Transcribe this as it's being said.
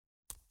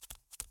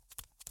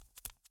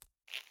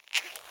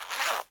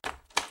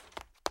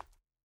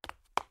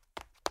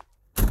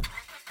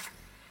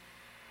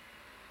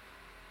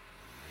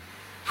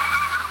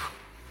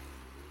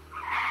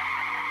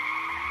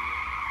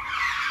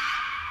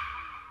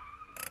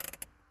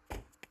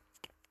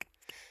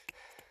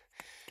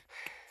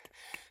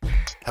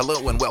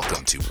Hello and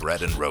welcome to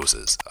Bread and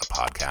Roses, a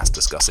podcast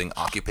discussing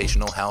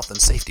occupational health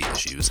and safety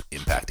issues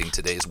impacting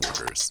today's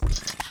workers.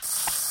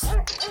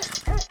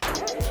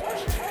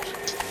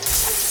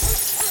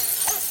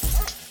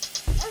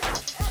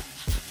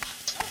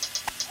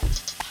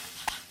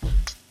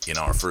 In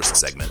our first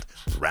segment,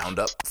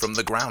 Roundup from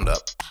the Ground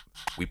Up,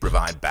 we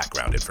provide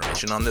background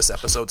information on this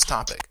episode's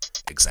topic,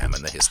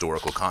 examine the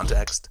historical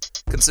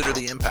context, consider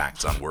the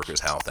impacts on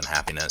workers' health and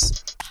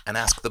happiness, and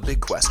ask the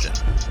big question,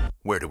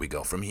 where do we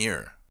go from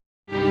here?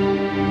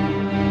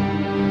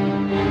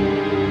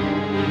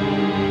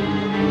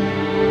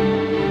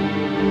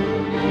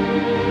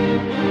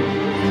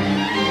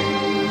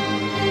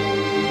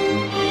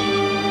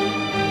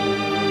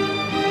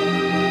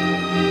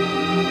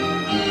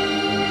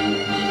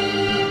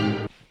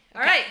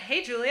 All right.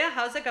 Hey, Julia.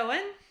 How's it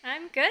going?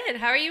 I'm good.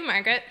 How are you,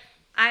 Margaret?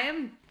 I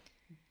am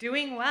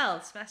doing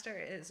well. Semester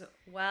is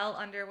well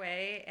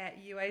underway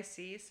at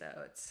UIC, so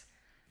it's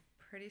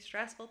a pretty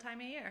stressful time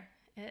of year.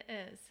 It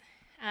is.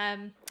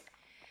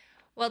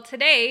 Well,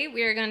 today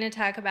we are going to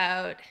talk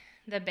about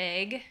the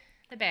big,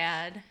 the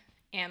bad,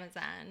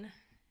 Amazon.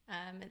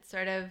 It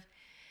sort of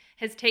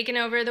has taken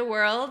over the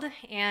world,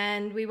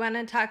 and we want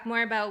to talk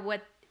more about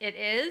what it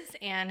is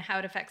and how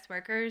it affects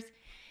workers.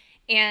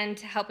 And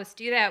to help us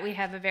do that, we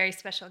have a very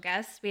special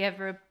guest. We have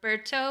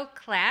Roberto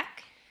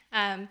Clack.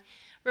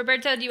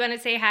 Roberto, do you want to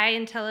say hi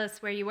and tell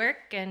us where you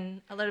work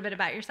and a little bit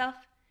about yourself?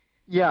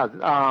 Yeah,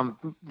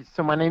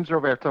 so my name's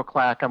Roberto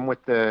Clack. I'm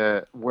with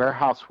the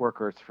Warehouse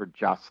Workers for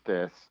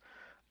Justice.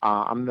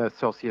 I'm the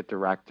associate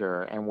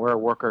director, and we're a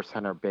worker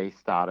center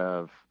based out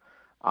of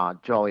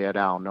Joliet,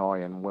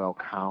 Illinois, in Will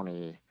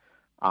County.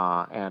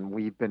 And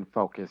we've been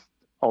focused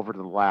over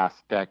the last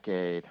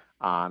decade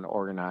on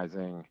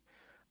organizing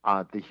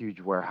the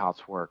huge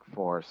warehouse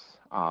workforce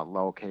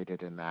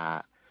located in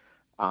that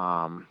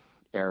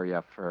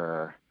area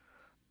for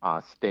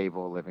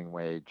stable living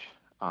wage,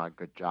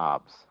 good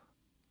jobs.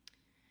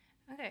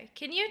 Okay.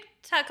 Can you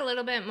talk a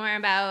little bit more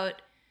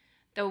about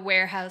the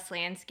warehouse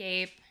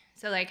landscape?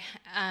 So,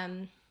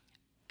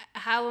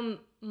 how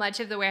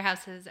much of the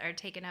warehouses are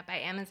taken up by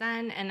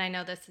Amazon? And I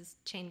know this is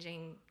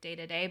changing day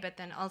to day, but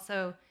then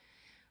also,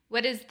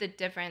 what is the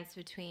difference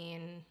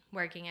between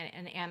working at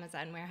an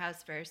Amazon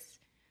warehouse versus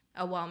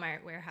a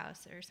Walmart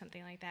warehouse or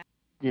something like that?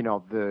 You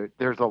know,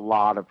 there's a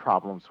lot of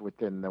problems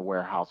within the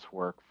warehouse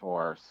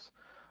workforce.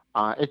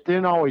 It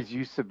didn't always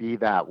used to be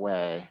that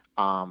way.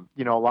 A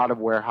lot of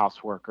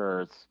warehouse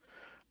workers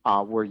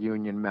were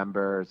union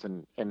members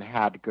and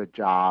had good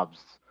jobs.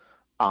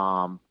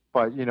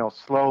 But,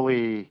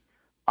 slowly,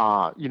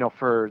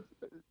 for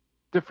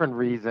different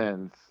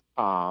reasons,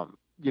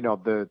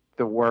 the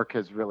work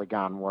has really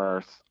gotten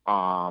worse.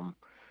 A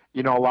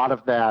lot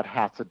of that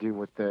has to do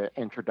with the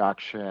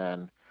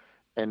introduction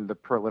and the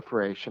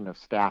proliferation of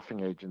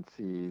staffing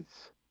agencies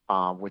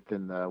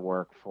within the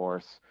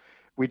workforce.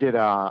 We did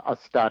a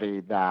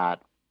study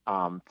that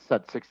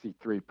said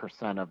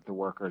 63% of the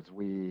workers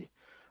we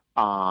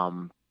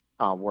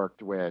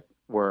worked with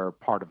were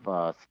part of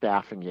a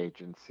staffing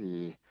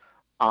agency.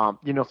 So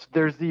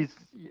there's these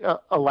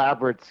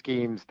elaborate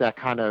schemes that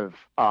kind of,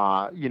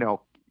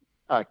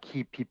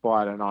 keep people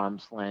at an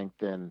arm's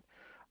length and,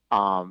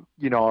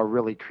 are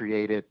really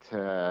created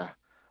to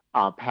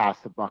pass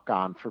the buck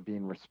on for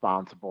being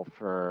responsible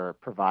for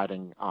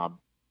providing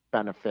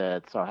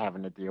benefits or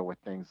having to deal with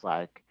things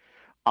like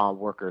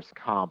workers'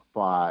 comp.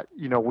 But,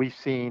 we've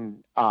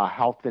seen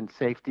health and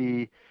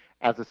safety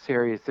as a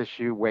serious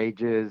issue,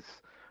 wages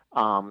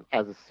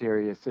as a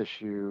serious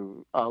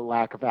issue,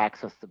 lack of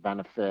access to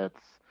benefits.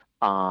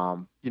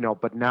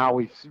 But now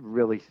we've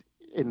really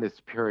in this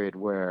period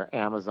where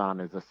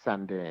Amazon is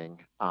ascending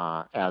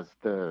as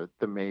the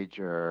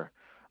major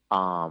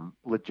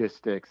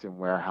logistics and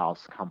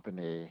warehouse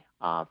company.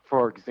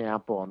 For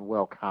example, in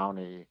Will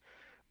County,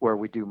 where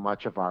we do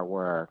much of our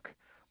work,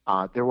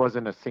 there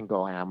wasn't a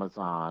single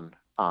Amazon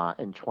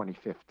in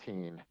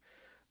 2015.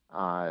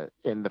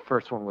 And the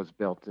first one was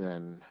built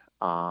in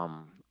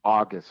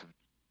August of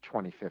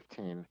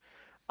 2015.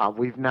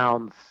 We've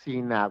now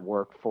seen that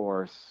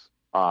workforce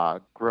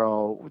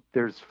grow.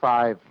 There's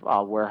 5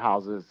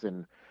 warehouses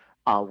in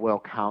Will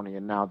County,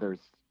 and now there's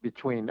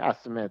between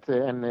estimates,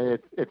 and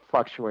it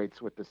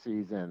fluctuates with the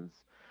seasons,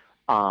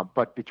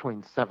 but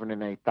between 7,000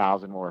 and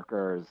 8,000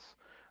 workers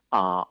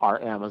are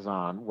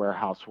Amazon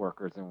warehouse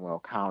workers in Will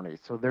County.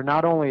 So they're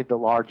not only the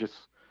largest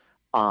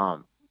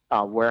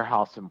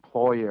warehouse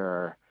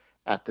employer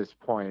at this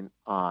point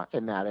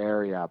in that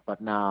area, but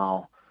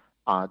now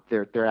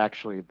they're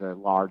actually the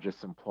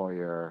largest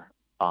employer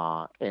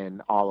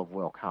in all of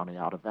Will County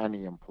out of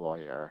any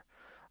employer.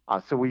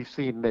 So we've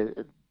seen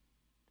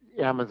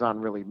Amazon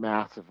really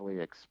massively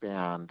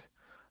expand,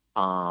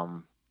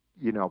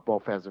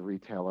 both as a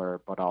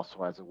retailer, but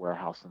also as a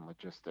warehouse and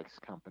logistics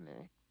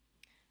company.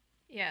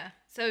 Yeah.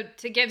 So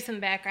to give some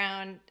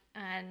background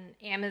on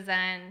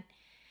Amazon,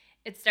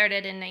 it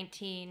started in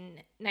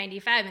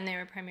 1995, and they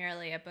were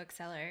primarily a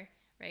bookseller,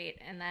 right?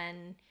 And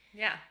then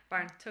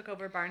took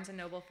over Barnes and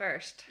Noble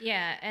first.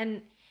 Yeah,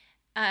 and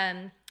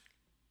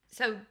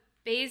so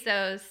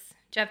Bezos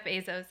Jeff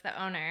Bezos,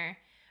 the owner,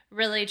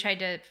 really tried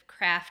to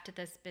craft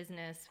this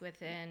business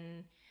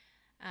within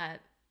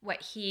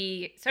what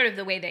he, sort of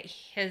the way that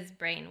his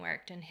brain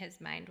worked and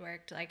his mind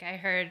worked. Like I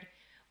heard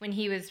when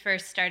he was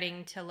first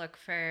starting to look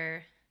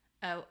for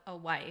a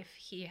wife,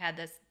 he had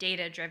this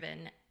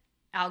data-driven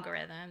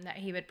algorithm that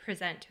he would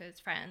present to his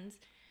friends.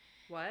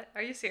 What?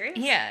 Are you serious?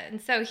 Yeah,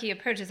 and so he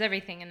approaches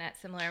everything in that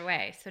similar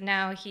way. So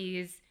now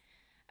he's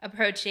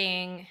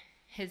approaching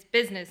his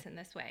business in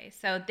this way.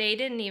 So they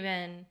didn't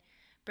even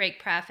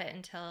break profit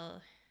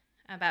until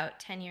about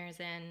 10 years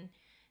in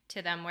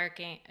to them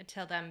working,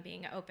 till them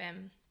being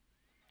open,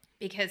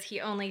 because he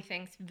only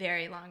thinks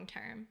very long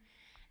term.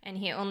 And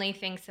he only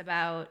thinks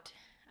about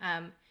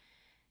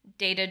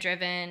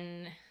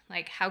data-driven,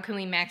 like how can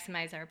we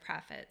maximize our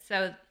profit?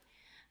 So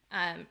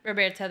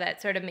Roberto,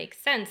 that sort of makes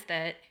sense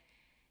that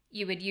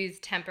you would use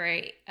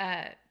temporary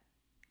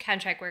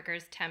contract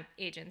workers, temp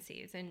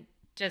agencies. And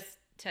just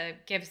to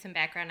give some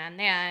background on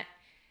that,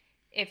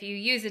 if you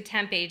use a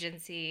temp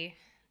agency,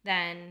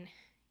 then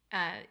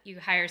you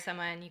hire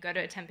someone, you go to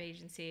a temp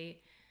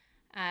agency,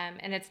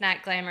 and it's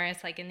not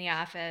glamorous like in the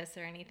office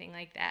or anything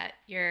like that.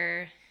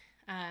 You're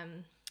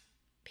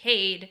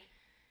paid,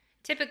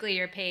 typically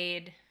you're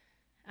paid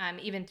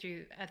even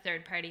through a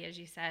third party, as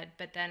you said,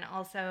 but then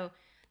also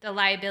the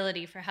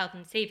liability for health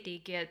and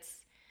safety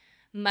gets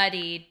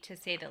muddied, to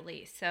say the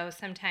least. So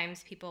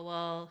sometimes people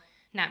will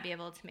not be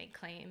able to make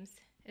claims.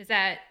 Is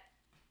that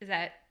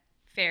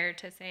fair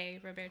to say,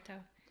 Roberto?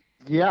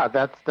 Yeah,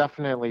 that's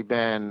definitely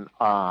been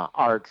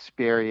our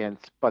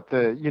experience. But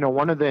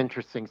one of the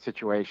interesting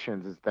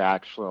situations is the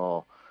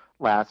actual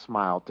last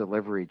mile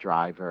delivery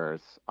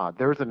drivers.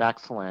 There was an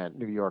excellent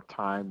New York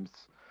Times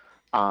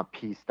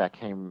piece that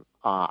came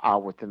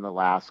out within the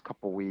last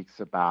couple weeks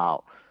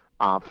about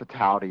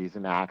fatalities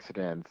and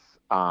accidents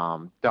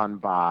done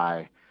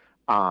by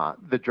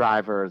the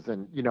drivers,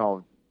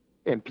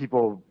 and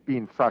people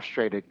being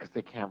frustrated because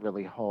they can't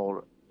really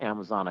hold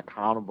Amazon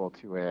accountable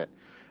to it.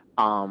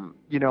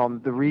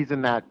 The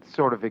reason that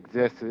sort of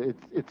exists,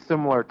 it's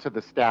similar to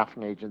the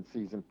staffing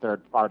agencies and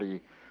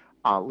third-party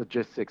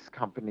logistics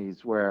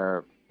companies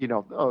where,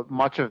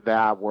 much of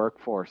that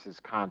workforce is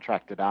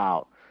contracted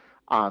out.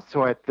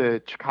 So at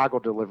the Chicago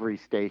delivery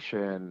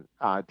station,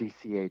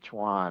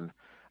 DCH1,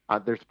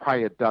 there's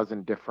probably a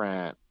dozen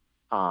different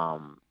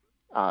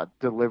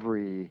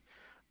delivery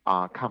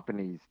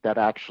companies that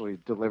actually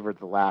deliver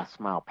the last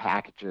mile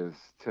packages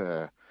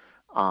to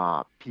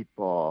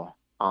people.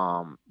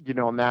 And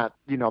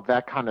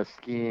that kind of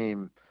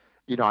scheme,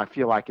 I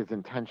feel like is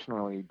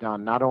intentionally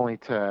done not only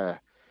to,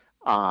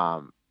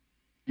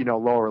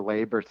 lower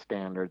labor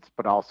standards,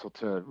 but also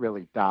to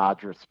really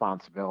dodge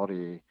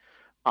responsibility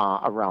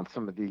around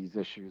some of these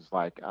issues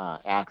like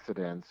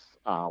accidents,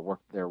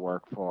 their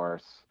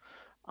workforce.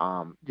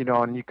 And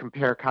you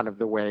compare kind of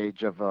the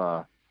wage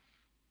uh,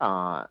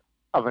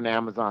 of an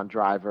Amazon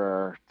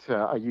driver to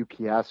a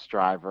UPS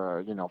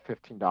driver,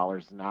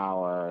 $15 an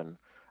hour, and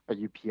a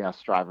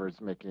UPS driver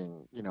is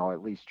making,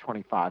 at least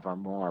 25 or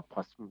more,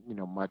 plus,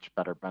 much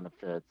better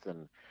benefits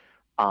and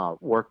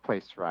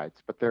workplace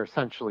rights. But they're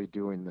essentially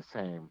doing the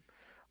same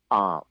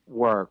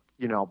work,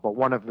 But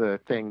one of the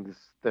things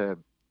the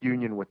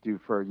union would do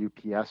for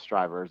UPS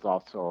drivers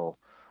also,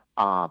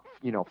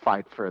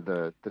 fight for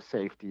the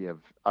safety of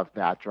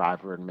that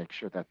driver and make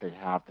sure that they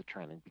have the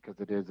training, because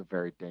it is a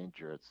very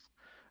dangerous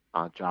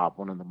job,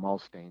 one of the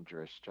most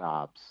dangerous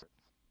jobs.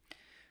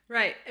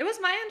 Right. It was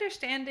my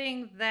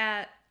understanding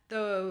that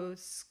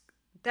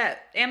that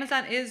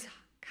Amazon is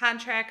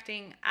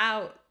contracting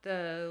out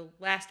the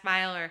last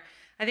mile, or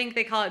I think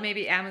they call it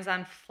maybe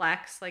Amazon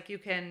Flex. Like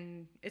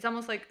it's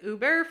almost like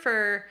Uber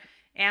for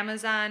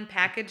Amazon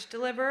package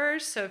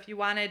deliverers. So if you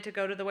wanted to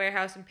go to the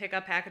warehouse and pick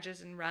up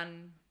packages and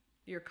run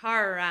your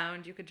car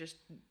around, you could just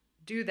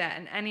do that,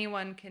 and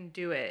anyone can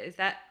do it. Is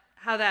that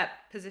how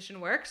that position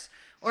works?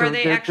 Or So are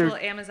they actual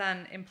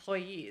Amazon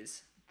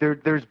employees?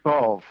 there's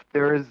both.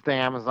 There is the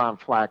Amazon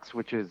Flex,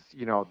 which is,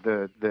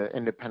 the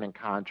independent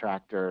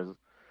contractors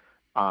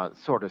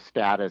sort of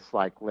status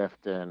like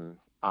Lyft and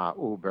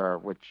Uber,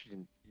 which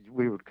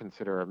we would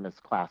consider a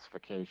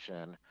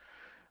misclassification.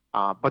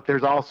 But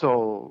there's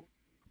also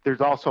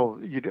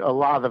a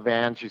lot of the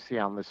vans you see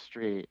on the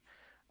street.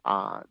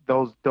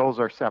 Those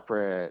are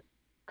separate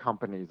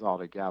companies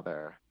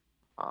altogether.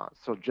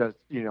 So just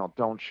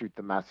don't shoot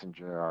the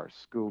messenger or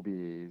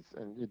Scoobies,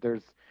 and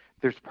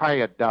there's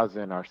probably a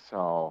dozen or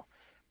so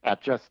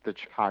at just the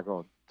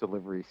Chicago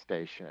delivery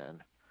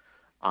station,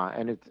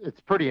 and it's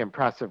pretty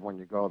impressive when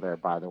you go there.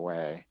 By the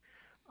way,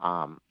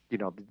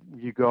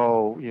 you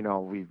go,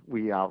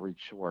 we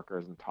outreach to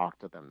workers and talk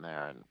to them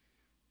there,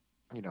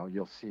 and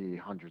you'll see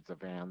hundreds of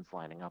vans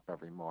lining up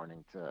every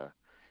morning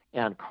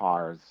and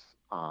cars,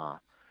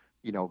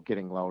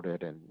 getting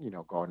loaded and,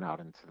 going out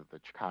into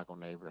the Chicago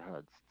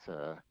neighborhoods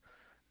to,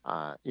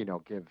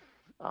 give,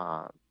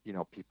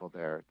 people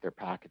their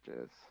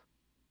packages.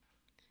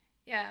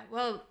 Yeah,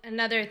 well,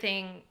 another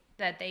thing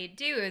that they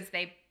do is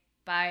they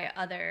buy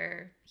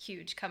other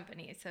huge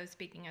companies. So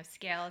speaking of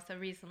scale, so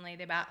recently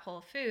they bought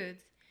Whole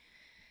Foods.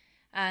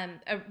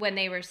 When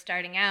they were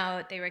starting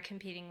out, they were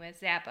competing with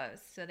Zappos,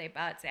 so they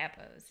bought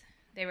Zappos.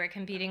 They were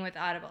competing with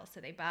Audible, so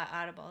they bought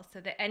Audible. So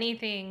that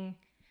anything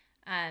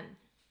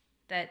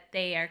that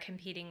they are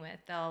competing with,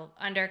 they'll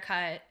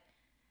undercut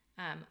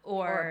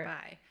or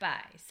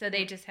buy. So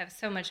they just have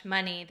so much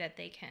money that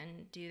they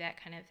can do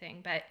that kind of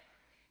thing. But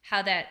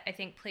how that, I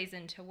think, plays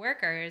into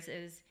workers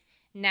is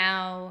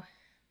now,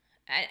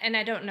 and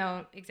I don't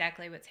know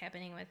exactly what's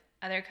happening with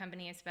other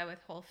companies, but with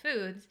Whole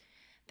Foods,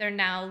 they're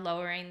now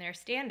lowering their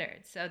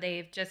standards. So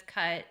they've just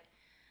cut,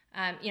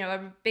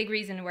 a big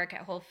reason to work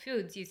at Whole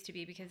Foods used to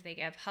be because they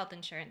give health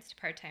insurance to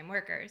part-time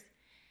workers.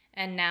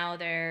 And now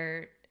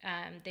they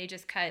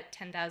just cut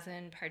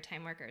 10,000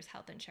 part-time workers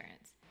health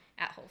insurance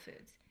at Whole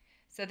Foods.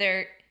 So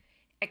they're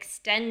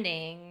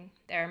extending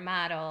their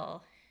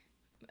model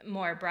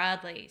more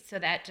broadly. So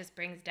that just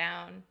brings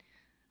down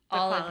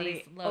all of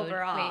these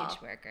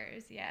low-wage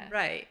workers. Yeah.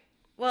 Right.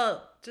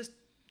 Well, just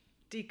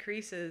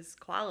decreases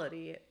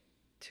quality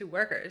to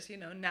workers.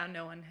 Now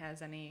no one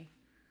has any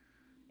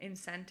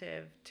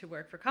incentive to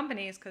work for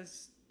companies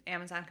because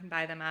Amazon can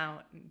buy them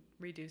out and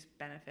reduce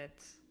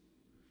benefits.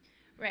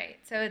 Right.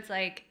 So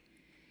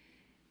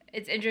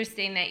it's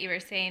interesting that you were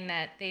saying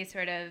that they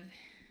sort of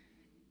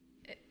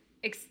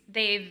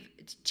they've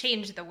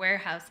changed the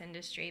warehouse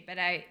industry, but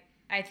I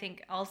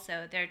think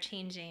also they're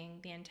changing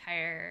the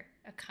entire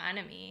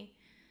economy,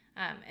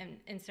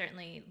 and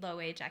certainly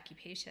low-wage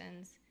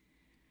occupations.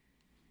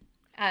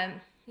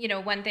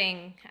 One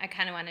thing I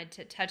kind of wanted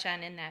to touch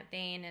on in that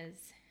vein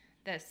is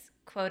this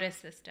quota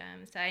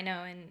system. So I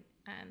know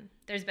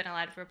there's been a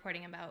lot of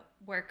reporting about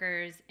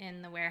workers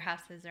in the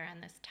warehouses are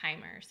on this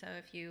timer. So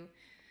if you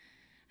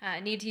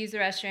need to use the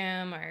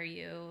restroom or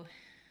you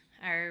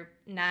are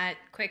not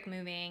quick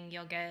moving,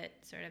 you'll get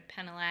sort of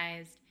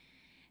penalized.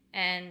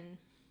 And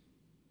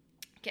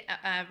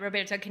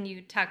Roberto, can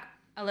you talk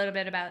a little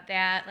bit about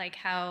that? Like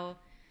how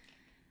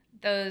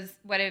those,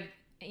 what have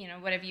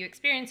you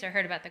experienced or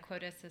heard about the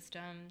quota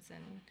systems?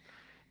 And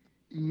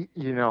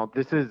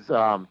this is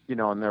and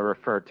they're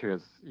referred to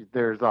as,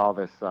 there's all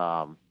this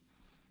all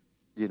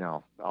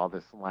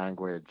this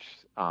language,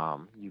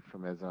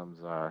 euphemisms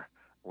or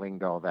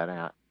lingo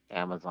that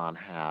Amazon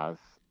has.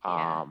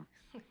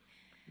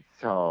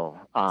 So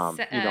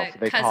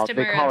they call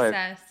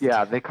obsessed.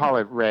 it, they call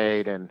it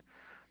RAID, and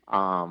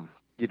I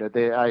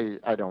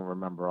don't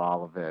remember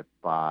all of it,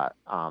 but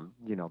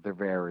they're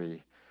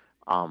very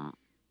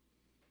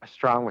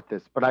strong with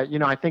this. But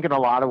I think in a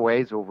lot of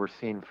ways what we're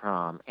seeing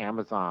from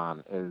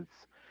Amazon is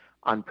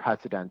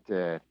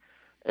unprecedented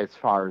as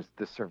far as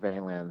the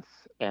surveillance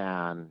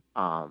and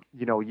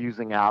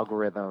using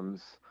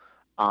algorithms,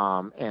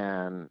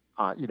 and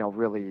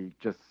really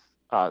just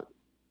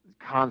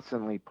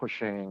constantly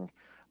pushing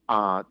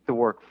the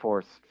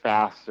workforce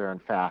faster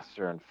and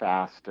faster and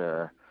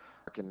faster.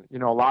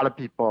 And a lot of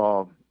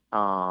people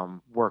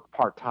work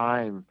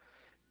part-time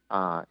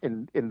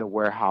in the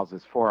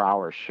warehouses,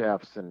 4-hour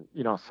shifts, and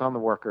some of the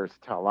workers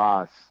tell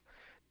us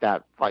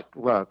that I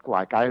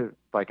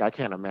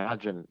can't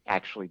imagine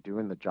actually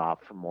doing the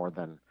job for more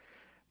than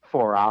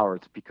 4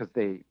 hours because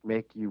they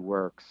make you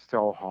work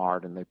so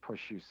hard and they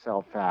push you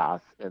so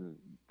fast, and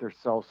they're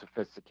so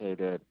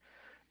sophisticated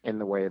in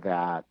the way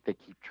that they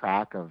keep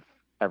track of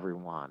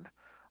everyone.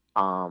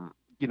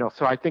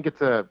 So I think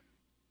it's a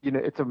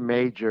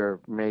major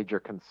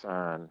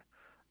concern,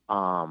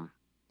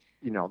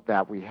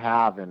 that we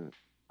have. And,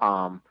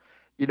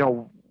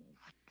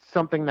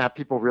 something that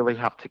people really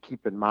have to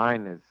keep in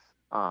mind is,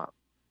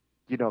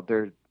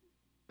 they're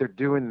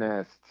doing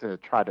this to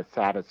try to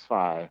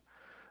satisfy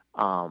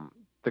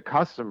the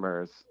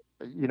customers.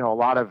 A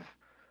lot of,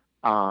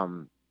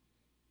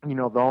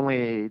 the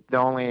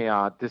only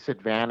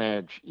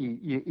disadvantage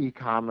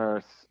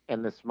e-commerce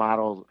and this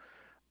model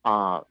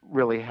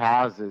really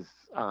has is,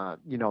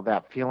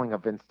 that feeling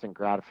of instant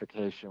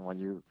gratification when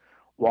you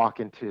walk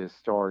into a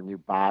store and you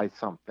buy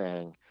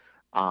something,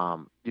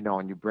 and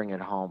you bring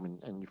it home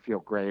and you feel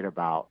great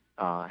about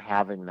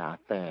having that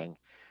thing.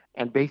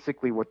 And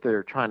basically what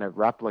they're trying to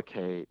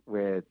replicate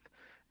with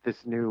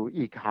this new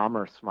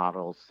e-commerce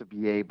model is to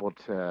be able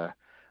to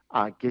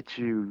get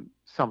you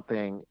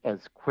something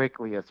as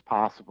quickly as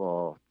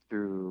possible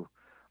through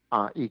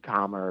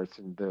e-commerce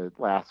and the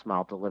last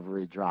mile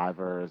delivery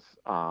drivers,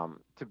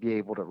 to be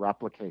able to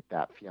replicate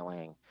that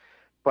feeling.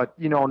 But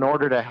in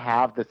order to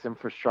have this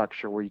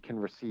infrastructure where you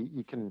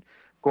can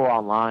go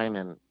online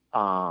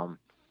and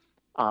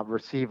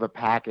receive a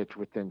package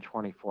within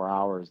 24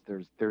 hours,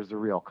 there's a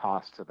real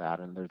cost to that,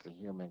 and there's a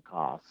human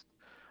cost.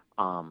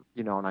 And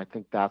I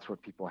think that's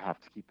what people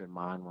have to keep in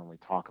mind when we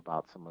talk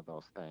about some of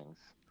those things.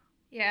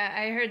 Yeah,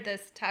 I heard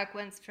this talk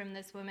once from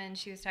this woman.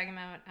 She was talking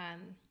about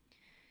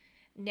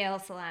nail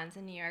salons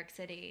in New York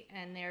City,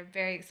 and they're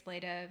very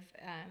exploitive,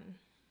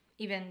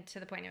 even to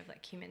the point of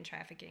like human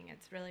trafficking.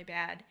 It's really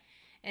bad.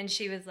 And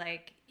she was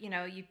like,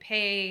 if you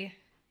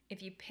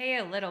pay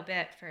a little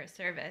bit for a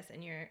service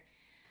and you're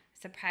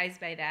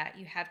surprised by that,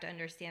 you have to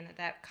understand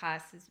that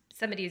cost is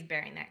somebody is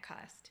bearing that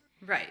cost.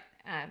 Right.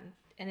 And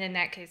in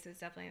that case,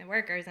 it's definitely the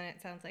workers, and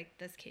it sounds like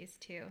this case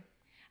too.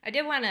 I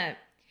did want to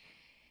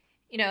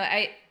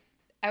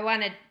I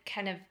want to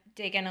kind of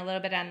dig in a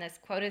little bit on this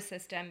quota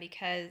system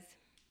because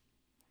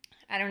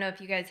I don't know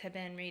if you guys have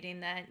been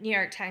reading that New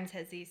York Times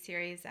has these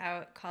series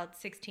out called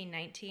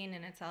 1619,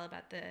 and it's all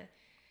about the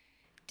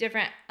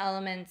different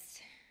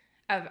elements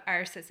of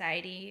our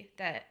society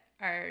that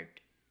are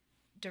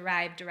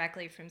derived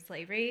directly from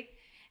slavery.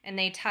 And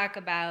they talk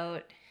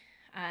about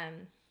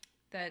um,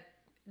 the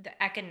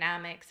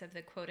economics of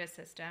the quota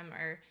system,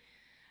 or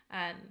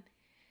um,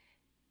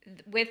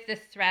 with the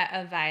threat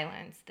of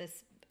violence.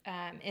 This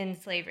in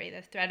slavery,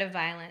 the threat of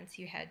violence,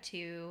 you had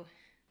to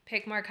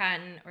pick more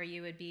cotton or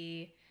you would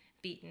be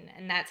beaten,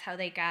 and that's how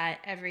they got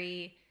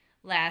every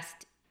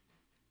last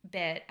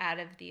bit out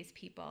of these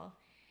people.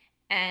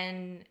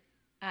 And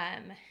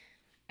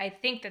I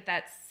think that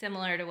that's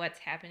similar to what's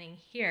happening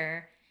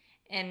here.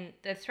 And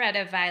the threat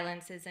of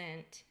violence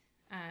isn't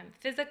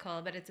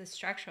physical, but it's a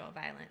structural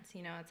violence.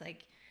 It's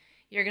like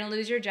you're going to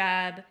lose your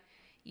job.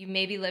 You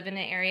maybe live in an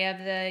area of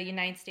the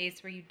United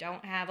States where you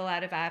don't have a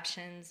lot of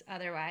options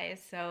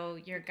otherwise. So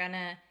you're going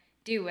to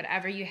do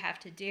whatever you have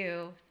to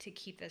do to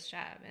keep this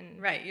job.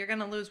 And right, you're going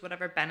to lose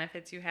whatever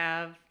benefits you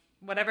have,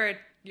 whatever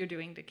you're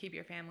doing to keep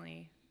your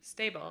family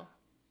stable.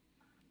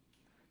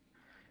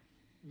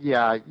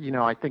 Yeah,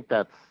 I think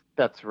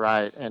that's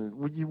right. And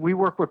we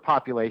work with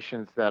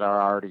populations that are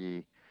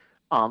already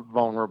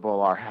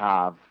vulnerable or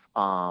have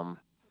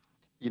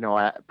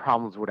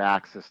problems with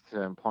access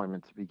to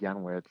employment to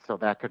begin with. So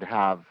that could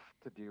have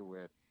to do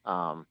with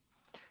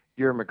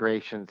your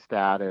immigration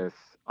status,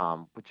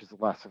 which is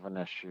less of an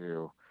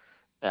issue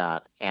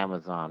at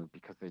Amazon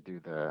because they do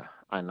the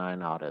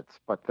I-9 audits.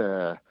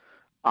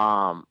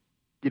 Um,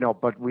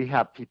 but we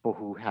have people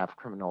who have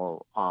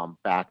criminal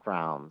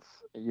backgrounds,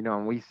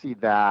 and we see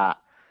that,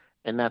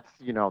 and that's,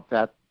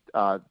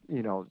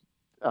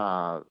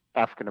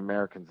 African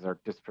Americans are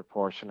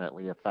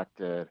disproportionately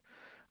affected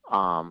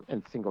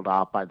and singled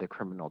out by the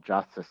criminal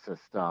justice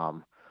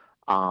system.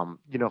 So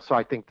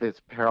I think this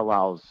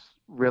parallel's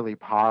really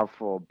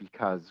powerful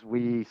because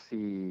we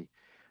see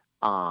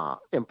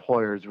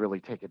employers really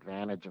take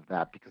advantage of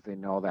that because they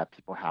know that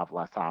people have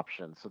less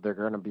options. So they're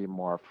going to be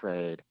more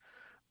afraid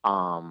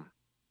um,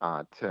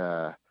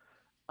 to,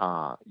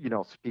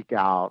 speak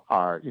out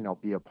or,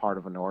 be a part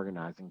of an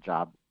organizing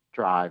job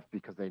drive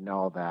because they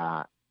know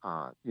that,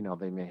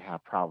 they may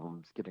have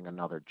problems getting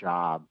another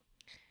job.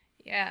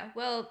 yeah,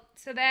 well,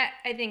 so that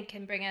I think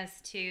can bring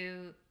us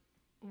to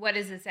what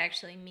does this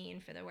actually mean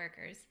for the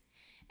workers?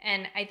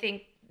 And I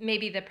think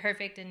maybe the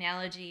perfect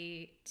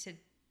analogy to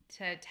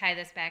tie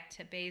this back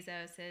to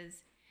Bezos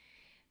is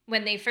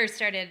when they first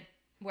started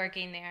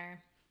working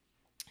there,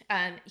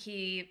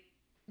 he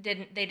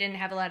didn't they didn't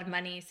have a lot of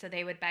money, so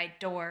they would buy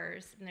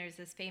doors, and there's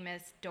this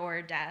famous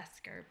door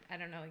desk, or I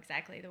don't know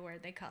exactly the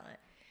word they call it.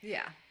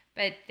 Yeah.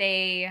 But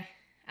they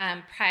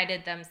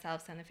prided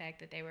themselves on the fact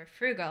that they were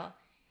frugal,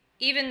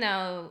 even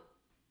though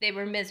they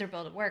were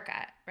miserable to work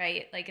at,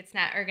 right? Like it's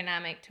not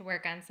ergonomic to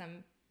work on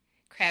some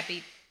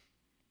crappy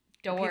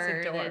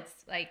door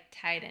that's like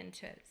tied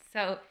into it.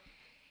 So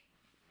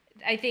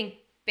I think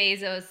I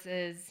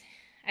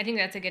think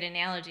that's a good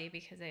analogy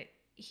because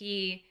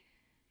he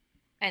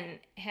and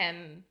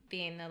him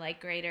being the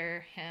like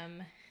greater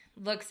him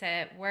looks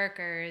at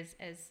workers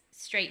as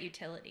straight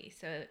utility.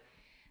 So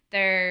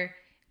they're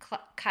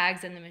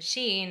cogs in the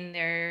machine.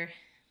 They're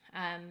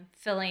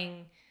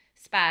filling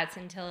spots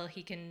until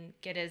he can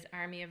get his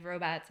army of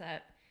robots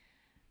up.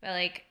 But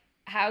like,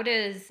 how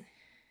does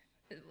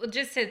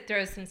just to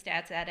throw some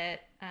stats at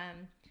it,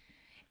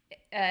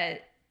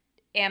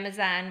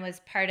 Amazon was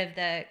part of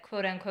the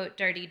quote unquote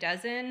dirty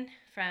dozen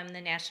from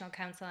the National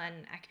Council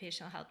on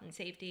Occupational Health and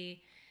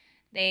Safety.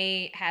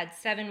 They had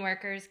 7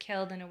 workers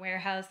killed in a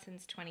warehouse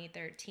since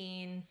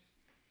 2013.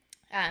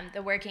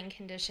 The working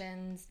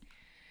conditions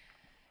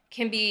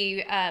can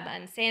be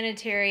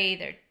unsanitary.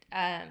 They're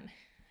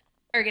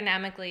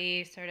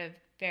ergonomically sort of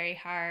very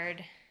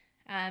hard.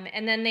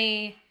 And then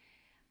they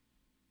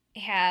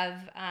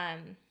have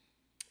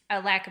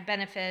a lack of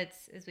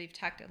benefits, as we've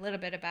talked a little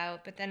bit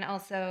about, but then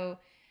also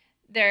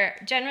they're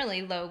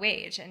generally low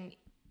wage. And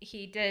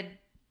he did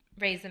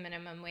raise the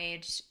minimum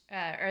wage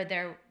or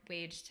their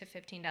wage to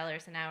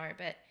 $15 an hour,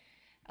 but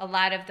a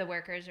lot of the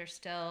workers are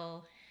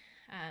still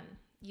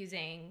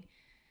using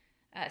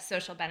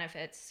social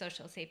benefits,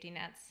 social safety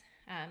nets,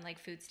 like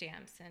food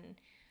stamps and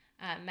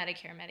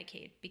Medicare,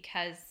 Medicaid,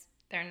 because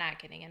they're not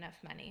getting enough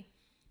money.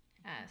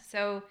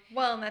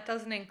 Well, and that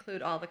doesn't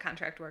include all the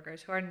contract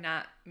workers who are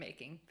not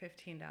making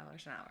 $15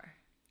 an hour.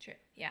 True.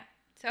 Yeah.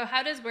 So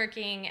how does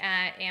working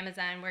at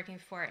Amazon, working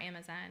for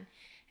Amazon,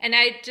 and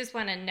I just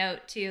want to note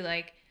too,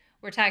 like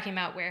we're talking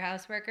about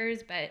warehouse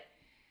workers, but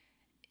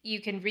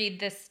you can read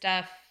this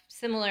stuff,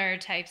 similar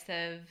types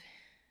of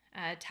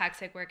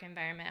toxic work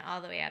environment,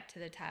 all the way up to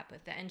the top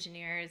with the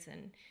engineers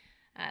and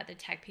the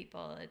tech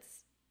people.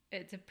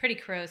 It's a pretty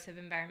corrosive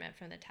environment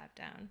from the top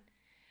down.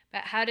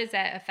 But how does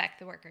that affect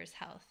the workers'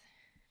 health?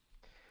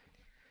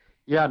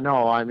 Yeah,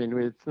 no, I mean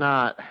it's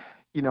not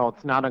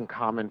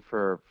uncommon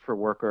for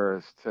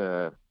workers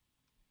to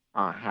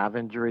have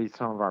injuries.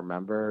 Some of our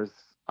members,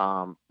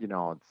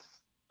 it's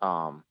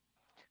um,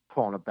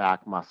 pulling a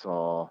back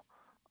muscle,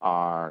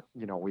 or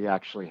we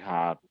actually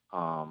had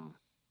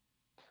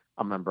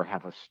a member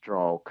have a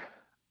stroke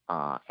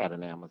at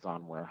an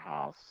Amazon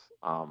warehouse.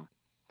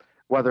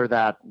 Whether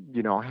that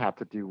had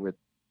to do with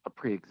a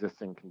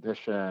pre-existing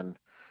condition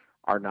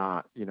or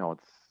not,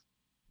 it's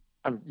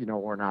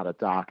we're not a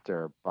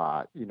doctor,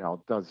 but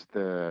does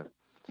the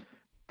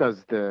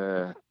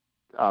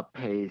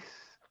pace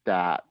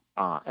that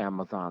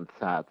Amazon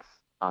sets,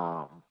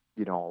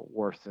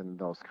 worsen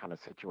those kind of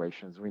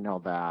situations? We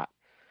know that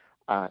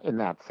in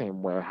that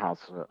same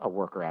warehouse, a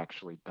worker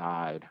actually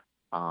died,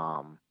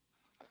 um,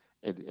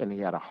 and he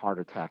had a heart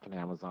attack, and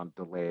Amazon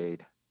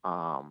delayed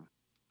um,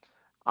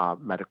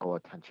 medical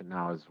attention.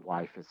 Now his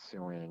wife is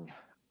suing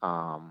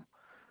um,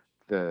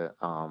 the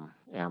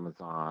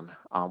Amazon.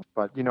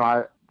 But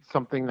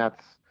something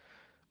that's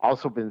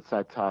also been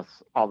said to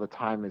us all the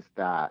time is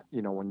that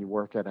when you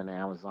work at an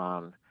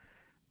Amazon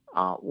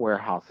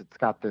warehouse, it's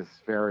got this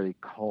very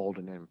cold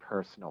and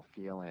impersonal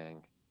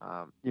feeling.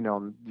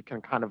 You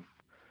can kind of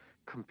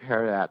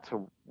compare that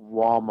to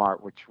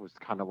Walmart, which was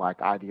kind of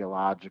like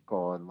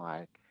ideological and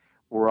like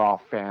we're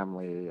all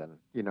family, and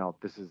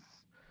this is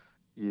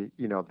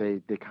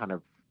they kind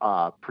of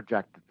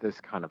projected this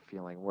kind of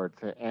feeling where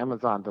it's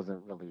Amazon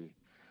doesn't really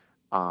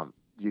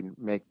you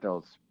make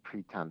those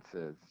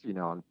pretenses,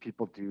 and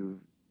people do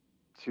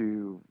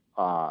to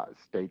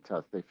state to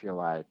us they feel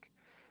like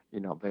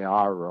they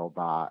are a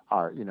robot,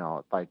 or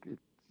like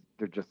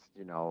they're just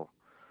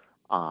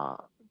uh,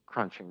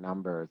 crunching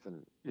numbers,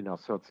 and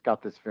so it's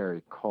got this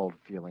very cold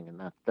feeling,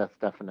 and that's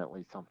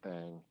definitely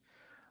something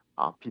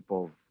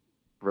people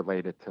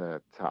related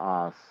to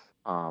us.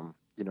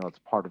 It's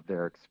part of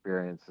their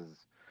experiences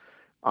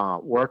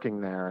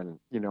working there, and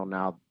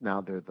now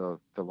they're the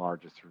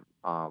largest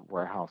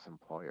warehouse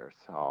employer.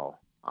 So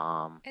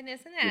And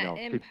isn't that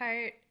people.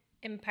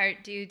 in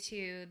part due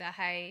to the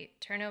high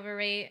turnover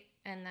rate,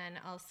 and then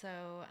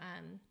also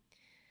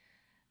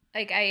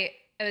like I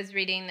was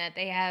reading that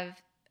they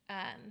have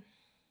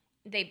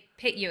they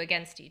pit you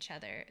against each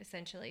other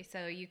essentially.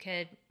 So you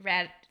could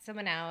rat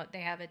someone out.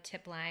 They have a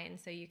tip line,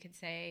 so you could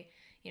say,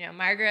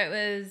 Margaret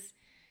was,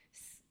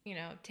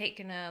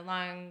 taking a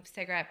long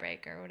cigarette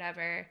break or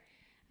whatever.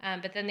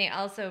 But then they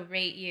also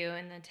rate you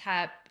in the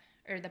top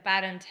or the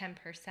bottom 10%.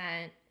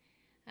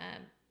 Um,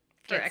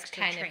 For gets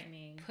extra kind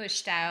training. of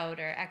pushed out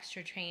or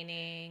extra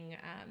training.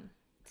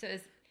 So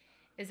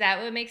is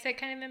that what makes it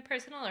kind of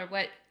impersonal, or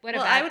what? What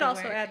Well, about I would the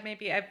also work? add,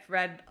 maybe I've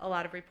read a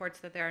lot of reports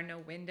that there are no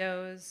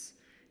windows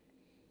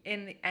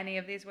in any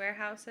of these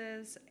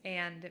warehouses,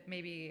 and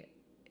maybe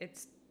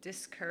it's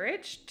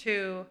discouraged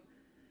to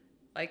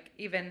like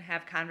even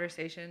have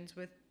conversations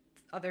with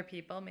other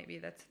people. Maybe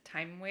that's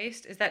time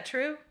waste. Is that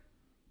true?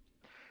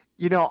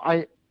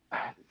 I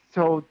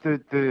so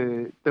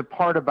the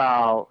part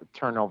about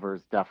turnover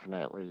is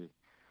definitely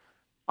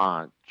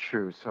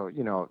true. So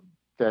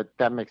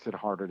that makes it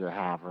harder to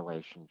have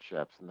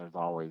relationships, and there's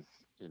always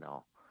you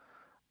know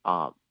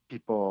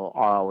people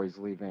are always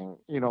leaving.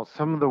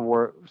 Some of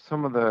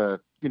the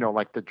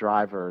like the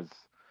drivers,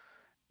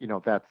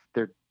 that's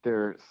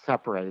they're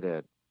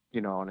separated,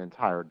 an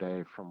entire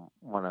day from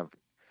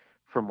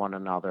one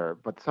another.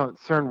 But some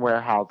certain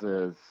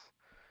warehouses,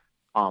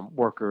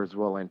 workers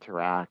will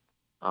interact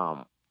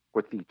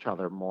with each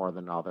other more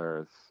than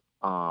others.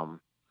 Um,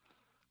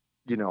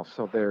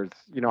 so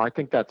I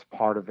think that's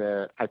part of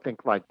it. I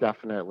think like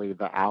definitely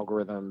the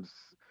algorithms,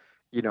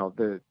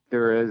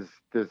 there is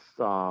this,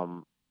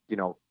 you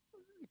know,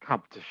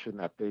 competition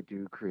that they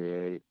do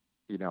create,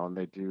 and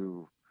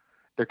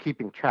they're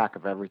keeping track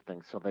of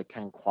everything so they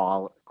can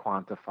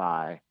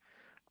quantify,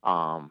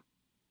 um,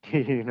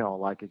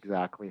 like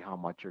exactly how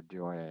much you're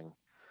doing.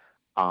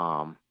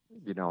 Um,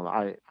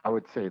 I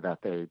would say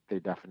that they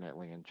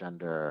definitely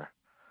engender,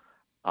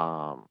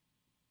 um,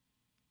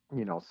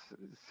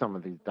 some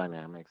of these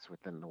dynamics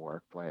within the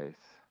workplace.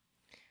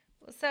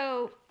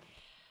 So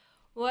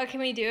what can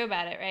we do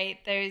about it, right?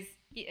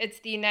 It's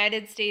the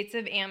United States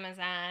of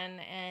Amazon,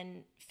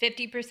 and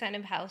 50%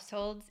 of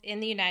households in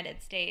the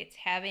United States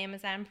have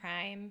Amazon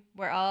Prime.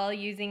 We're all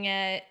using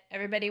it.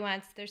 Everybody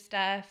wants their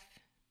stuff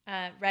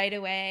right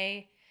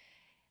away.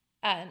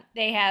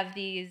 They have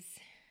these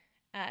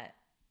uh,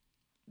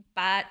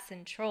 bots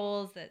and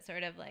trolls that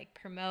sort of like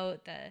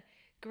promote the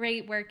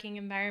great working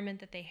environment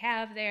that they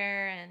have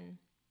there, and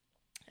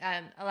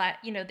a lot,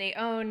 they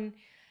own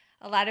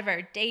a lot of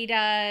our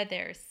data.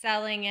 They're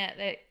selling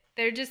it.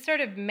 They're just sort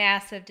of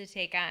massive to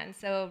take on.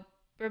 So,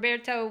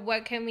 Roberto,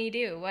 what can we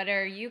do? What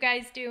are you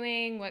guys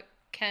doing? What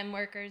can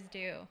workers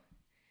do?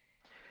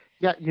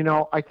 Yeah,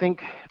 I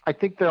think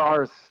there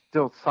are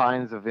still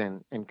signs of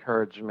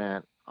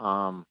encouragement.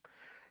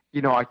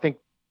 I think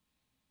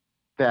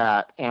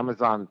that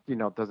Amazon,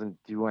 doesn't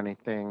do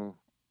anything,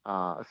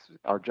 or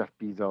Jeff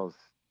Bezos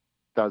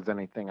does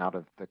anything out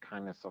of the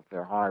kindness of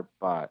their heart,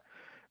 but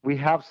we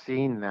have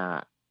seen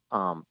that,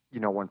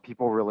 when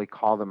people really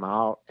call them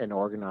out and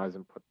organize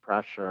and put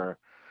pressure,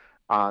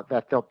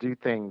 that they'll do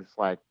things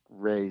like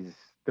raise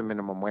the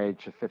minimum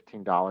wage to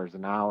 $15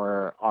 an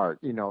hour. Or,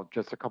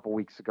 just a couple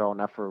weeks ago, an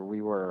effort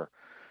we were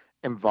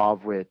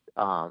involved with,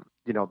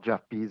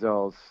 Jeff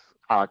Bezos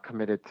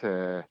committed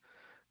to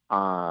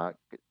uh,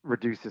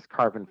 reduce his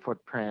carbon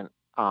footprint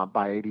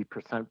by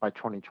 80% by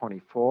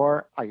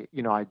 2024.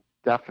 I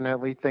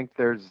definitely think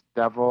there's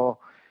devil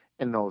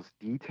in those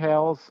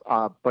details,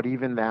 but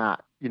even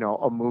that,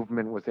 a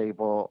movement was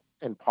able,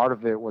 and part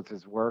of it was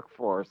his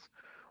workforce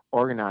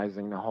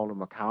organizing to hold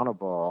him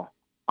accountable.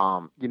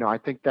 I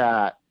think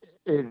that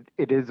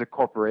it is a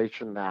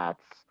corporation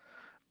that's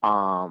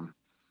um,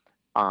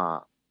 uh,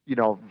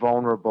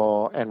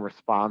 vulnerable and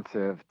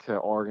responsive to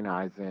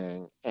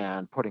organizing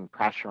and putting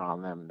pressure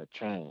on them to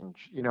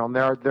change. And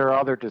there are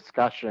other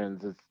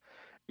discussions. Is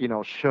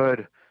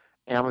should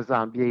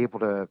Amazon be able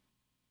to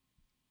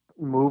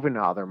move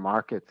into other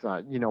markets?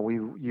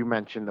 You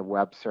mentioned the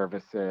web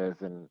services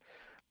and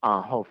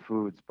Whole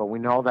Foods, but we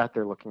know that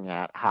they're looking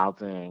at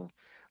housing,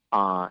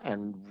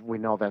 and we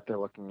know that they're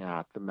looking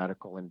at the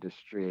medical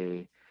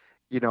industry.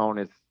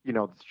 And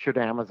should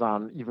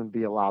Amazon even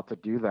be allowed to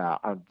do that,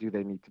 or do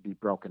they need to be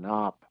broken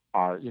up,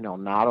 or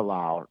not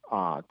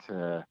allowed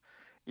to,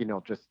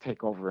 just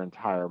take over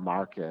entire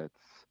markets?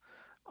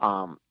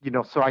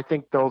 So I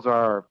think those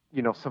are,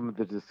 some of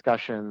the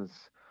discussions,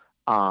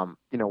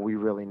 we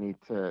really need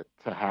to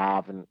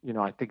have, and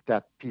I think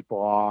that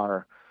people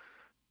are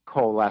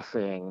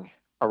coalescing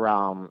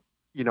around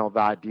the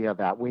idea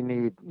that we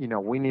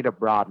need a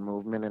broad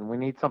movement, and we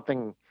need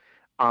something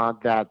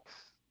that's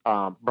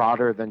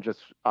broader than just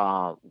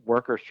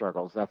worker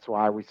struggles. That's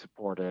why we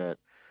supported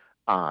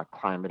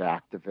climate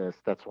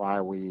activists. That's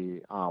why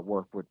we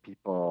work with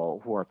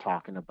people who are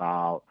talking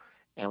about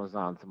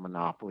Amazon's a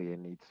monopoly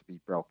and needs to be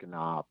broken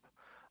up.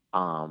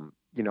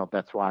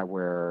 That's why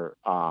we're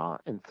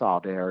in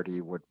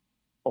solidarity with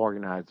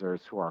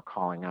organizers who are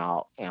calling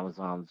out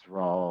Amazon's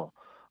role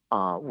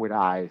with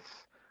ICE,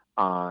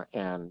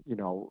 and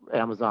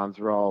Amazon's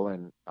role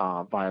in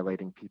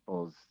violating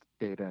people's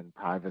data and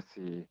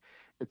privacy.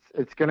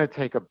 It's going to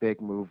take a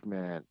big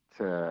movement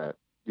to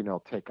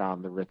take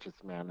on the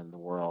richest man in the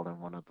world and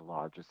one of the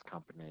largest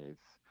companies.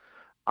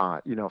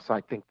 So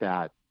I think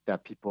that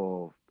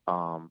people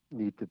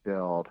need to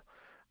build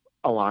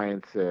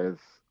alliances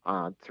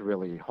to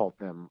really hold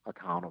them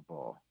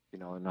accountable.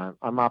 And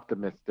I'm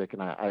optimistic,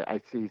 and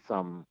I see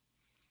some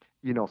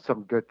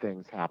good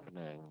things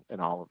happening in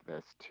all of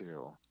this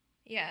too.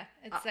 Yeah,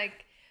 it's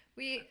like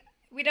we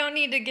don't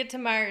need to get to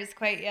Mars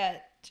quite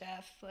yet,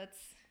 Jeff. Let's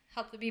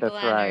help the people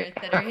That's on right.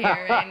 Earth that are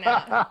here right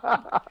now.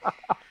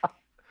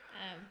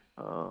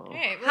 All Oh.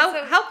 right.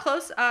 Well, how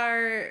close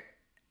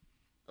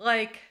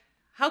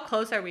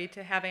are we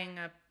to having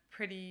a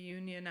pretty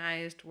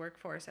unionized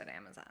workforce at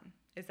Amazon?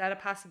 Is that a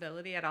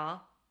possibility at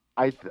all?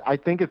 I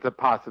think it's a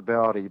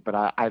possibility,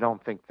 but I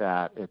don't think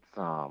that it's.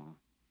 I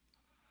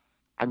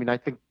mean, I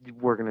think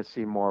we're going to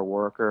see more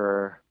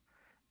worker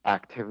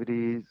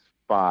activities,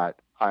 but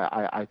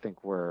I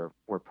think we're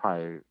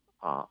probably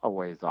a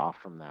ways off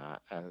from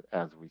that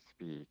as we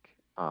speak.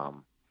 I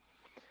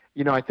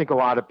think a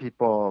lot of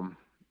people,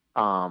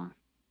 um,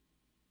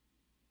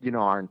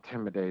 are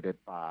intimidated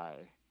by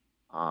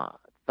uh,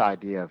 the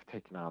idea of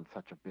taking on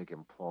such a big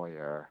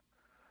employer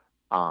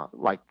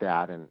like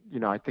that, and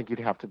I think you'd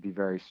have to be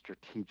very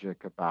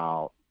strategic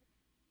about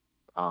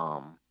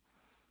um,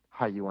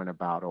 how you went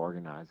about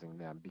organizing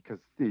them, because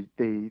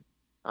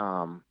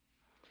um,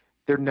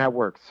 their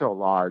network's so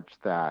large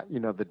that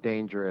the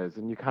danger is,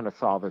 and you kind of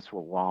saw this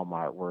with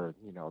Walmart, where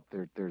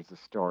there's a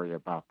story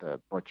about the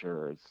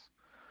butchers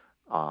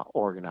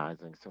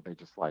organizing, so they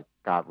just like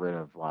got rid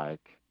of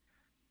like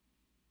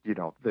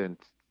the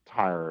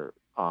entire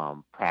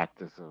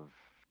practice of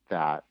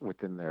that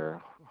within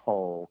their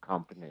whole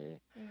company.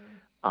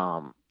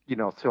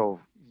 So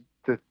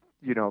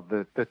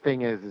the the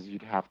thing is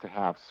you'd have to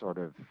have sort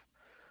of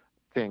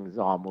things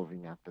all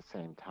moving at the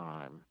same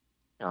time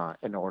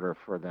in order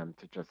for them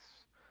to just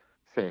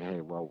say,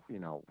 hey, well,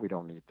 we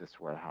don't need this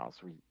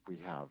warehouse. We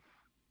have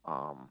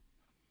um,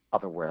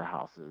 other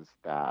warehouses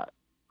that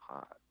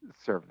uh,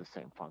 serve the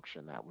same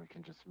function, that we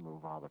can just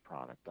move all the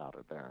product out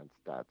of there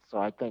instead. So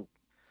I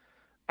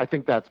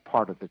think that's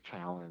part of the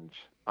challenge.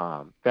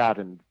 That,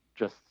 and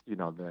just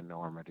the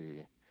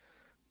enormity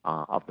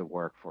of the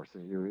workforce.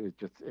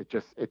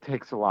 It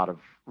takes a lot of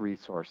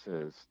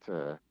resources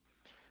to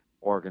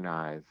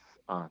organize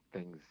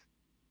things,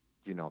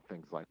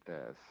 things like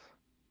this.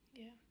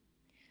 yeah.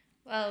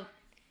 Well,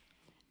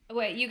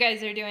 what you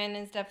guys are doing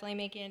is definitely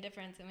making a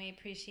difference, and we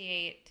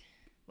appreciate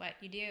what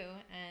you do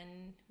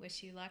and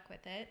wish you luck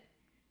with it.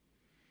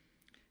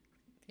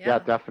 Yeah,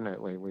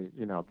 definitely.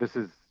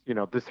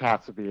 This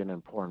has to be an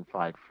important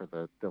fight for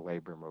the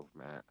labor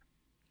movement.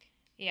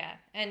 Yeah,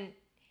 and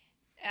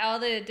all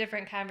the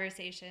different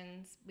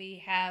conversations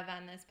we have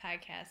on this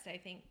podcast, I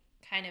think,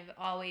 kind of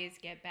always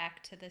get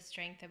back to the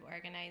strength of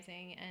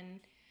organizing. And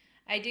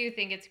I do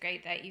think it's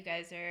great that you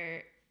guys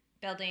are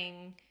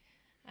building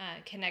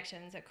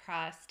connections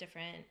across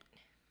different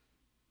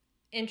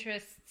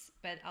interests,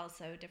 but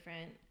also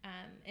different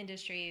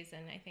industries.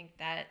 And I think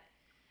that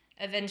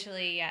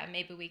eventually, yeah,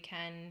 maybe we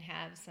can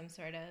have some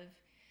sort of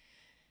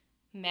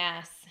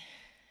mass.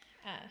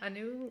 A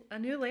new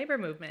labor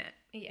movement.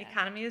 Yeah. The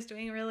economy is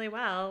doing really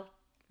well.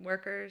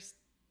 Workers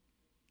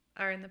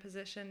are in the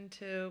position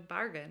to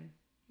bargain.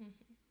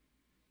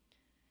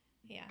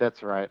 Yeah.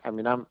 That's right. I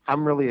mean,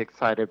 I'm really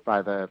excited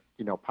by the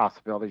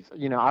possibilities.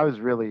 I was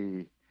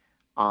really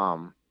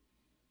um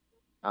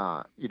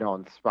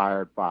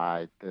inspired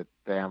by the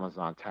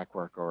Amazon tech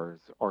workers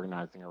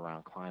organizing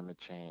around climate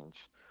change.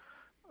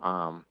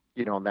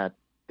 That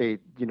I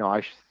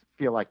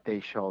feel like they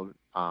showed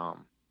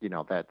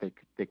that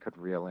they could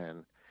reel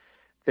in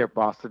their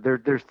boss.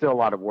 There's still a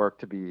lot of work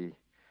to be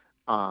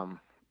um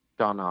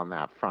done on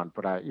that front,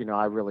 but I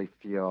really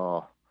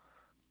feel,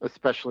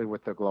 especially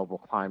with the global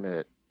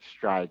climate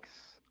strikes,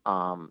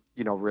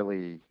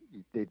 really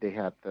they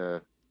had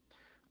the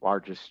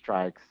largest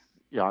strikes,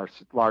 our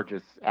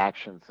largest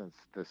action since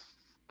the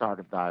start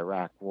of the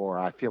Iraq War.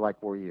 I feel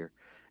like we're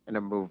in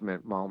a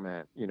movement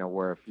moment,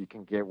 where if you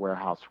can get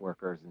warehouse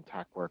workers and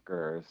tech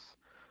workers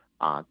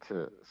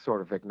to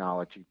sort of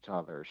acknowledge each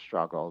other's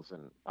struggles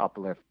and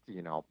uplift,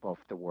 both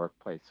the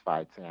workplace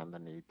fights and the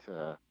need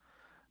to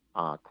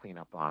clean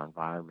up our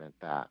environment,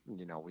 that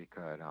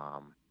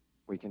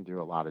we can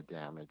do a lot of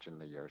damage in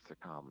the years to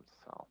come.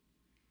 So.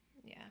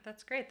 Yeah,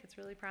 that's great. That's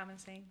really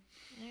promising.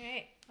 All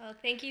right. Well,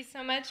 thank you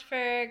so much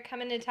for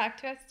coming to talk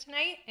to us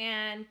tonight,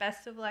 and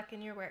best of luck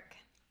in your work.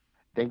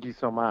 Thank you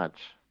so much.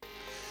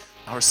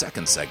 Our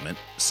second segment,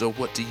 So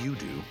What Do You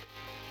Do?,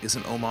 is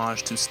an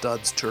homage to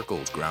Studs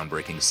Terkel's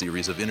groundbreaking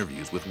series of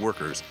interviews with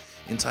workers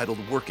entitled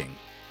Working.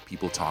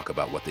 People talk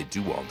about what they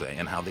do all day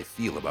and how they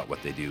feel about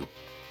what they do.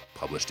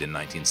 Published in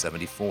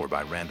 1974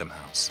 by Random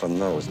House. From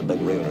those, the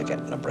big reel are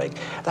getting a break.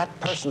 That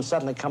person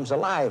suddenly comes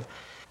alive.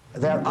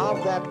 They're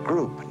of that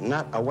group,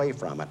 not away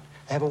from it.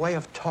 They have a way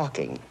of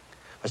talking,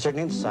 a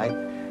certain insight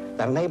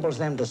that enables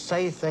them to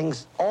say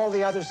things all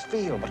the others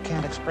feel but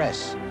can't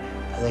express.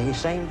 The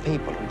same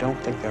people who don't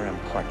think they're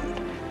important,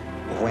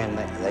 when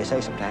they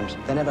say sometimes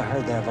they never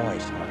heard their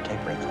voice on a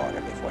tape recorder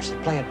before, so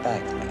play it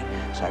back to me.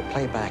 So I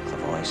play back the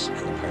voice,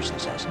 and the person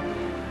says,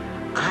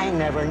 I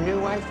never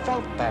knew I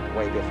felt that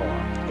way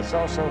before. It's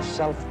also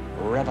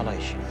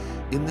self-revelation.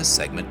 In this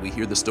segment, we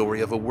hear the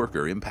story of a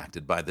worker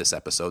impacted by this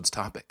episode's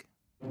topic.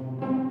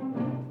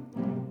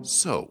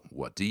 So,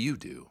 what do you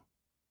do?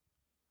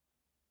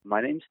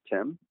 My name's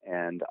Tim,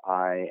 and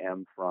I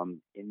am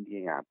from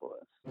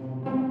Indianapolis.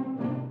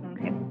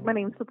 Okay. My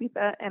name's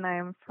Lupita, and I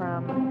am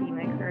from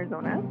Phoenix,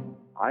 Arizona.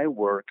 I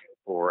work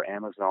for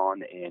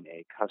Amazon in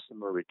a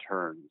customer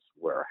returns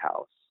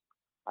warehouse.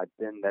 I've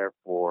been there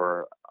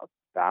for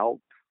about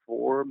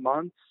 4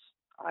 months.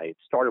 I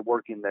started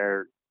working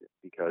there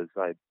because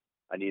I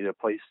needed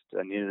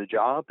a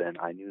job, and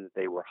I knew that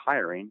they were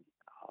hiring,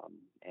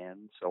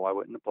 and so I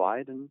went and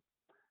applied and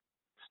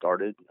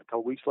started a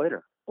couple weeks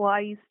later. Well,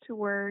 I used to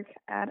work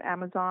at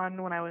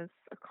Amazon when I was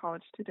a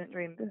college student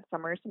during the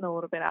summers and a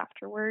little bit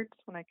afterwards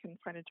when I couldn't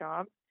find a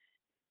job.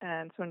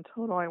 And so in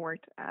total, I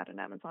worked at an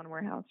Amazon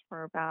warehouse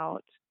for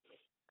about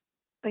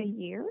a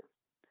year.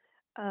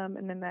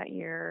 And in that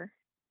year,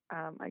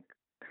 I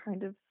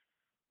kind of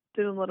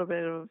did a little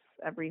bit of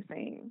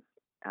everything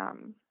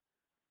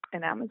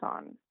in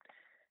Amazon.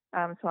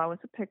 So I was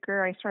a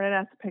picker. I started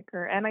as a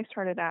picker, and I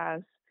started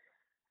as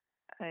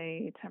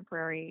a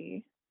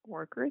temporary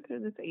worker through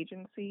this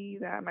agency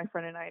that my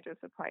friend and I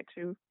just applied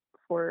to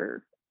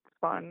for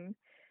fun.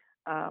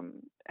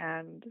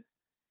 And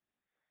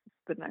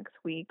the next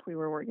week we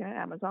were working at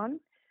Amazon.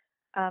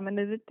 And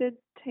it did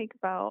take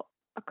about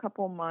a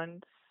couple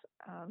months,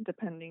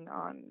 depending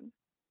on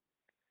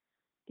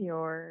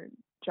your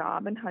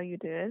job and how you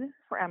did,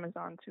 for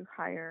Amazon to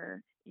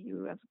hire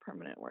you as a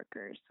permanent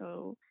worker.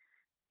 So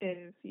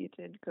if you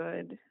did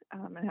good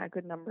and had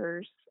good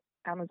numbers,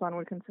 Amazon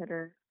would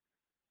consider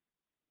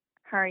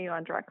hire you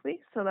on directly.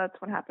 So that's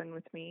what happened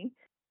with me.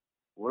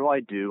 What do I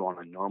do on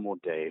a normal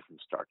day from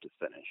start to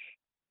finish?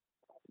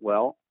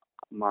 Well,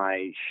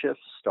 my shift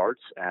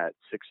starts at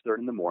 6:30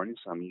 in the morning,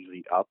 so I'm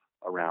usually up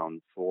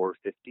around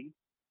 4:50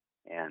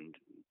 and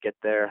get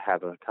there,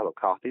 have a cup of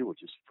coffee,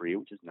 which is free,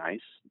 which is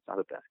nice. It's not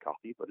the best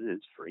coffee, but it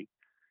is free.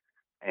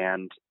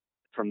 And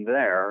from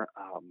there,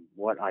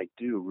 what I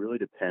do really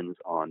depends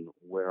on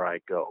where I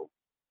go,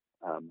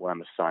 where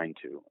I'm assigned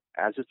to.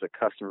 As it's a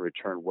customer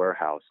return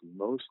warehouse,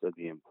 most of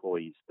the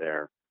employees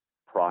there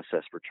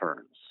process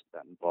returns.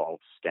 That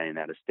involves standing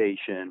at a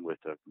station with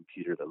a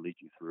computer that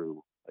leads you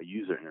through a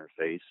user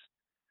interface.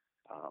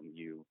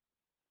 You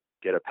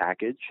get a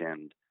package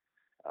and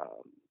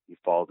you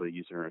follow the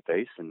user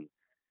interface, and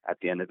at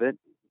the end of it,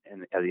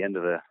 and at the end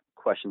of the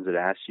questions it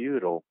asks you,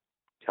 it'll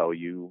tell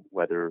you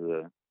whether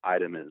the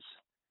item is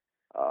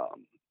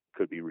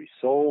could be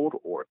resold,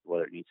 or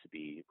whether it needs to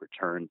be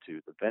returned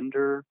to the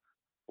vendor,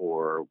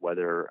 or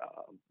whether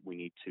we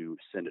need to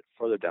send it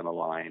further down the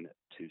line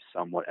to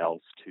someone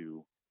else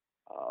to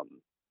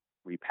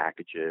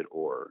repackage it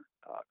or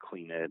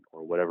clean it,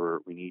 or whatever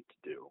we need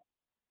to do.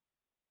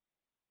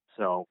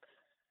 So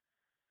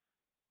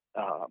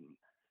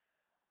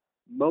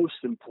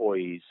most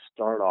employees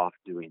start off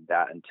doing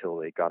that until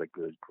they got a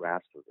good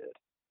grasp of it.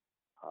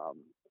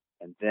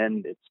 And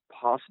then it's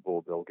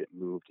possible they'll get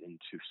moved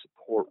into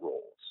support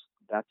roles.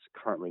 That's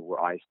currently where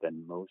I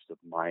spend most of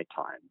my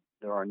time.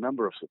 There are a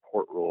number of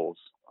support roles.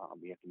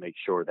 We have to make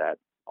sure that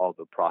all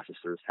the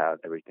processors have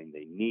everything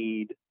they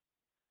need.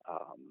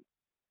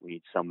 We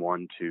need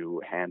someone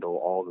to handle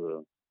all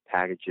the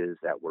packages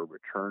that were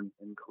returned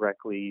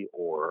incorrectly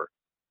or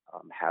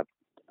have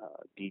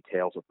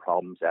details of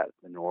problems that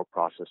the neural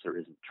processor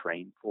isn't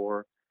trained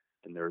for.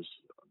 And there's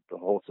the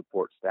whole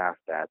support staff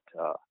that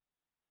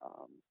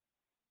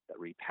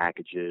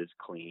repackages,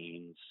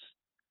 cleans,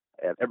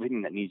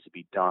 everything that needs to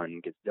be done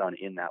gets done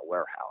in that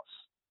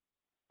warehouse.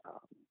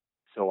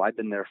 So I've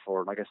been there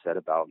for, like I said,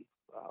 about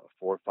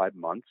 4 or 5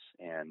 months,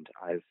 and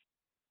I've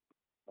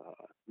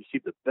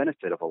received the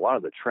benefit of a lot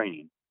of the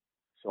training.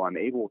 So I'm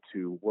able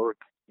to work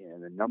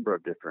in a number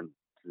of different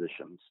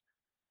positions.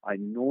 I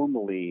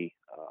normally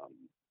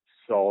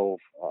solve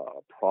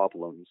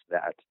problems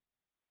that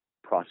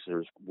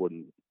processors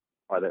wouldn't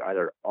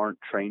either aren't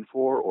trained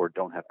for or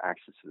don't have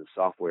access to the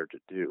software to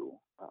do.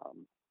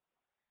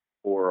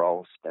 Or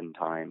I'll spend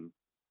time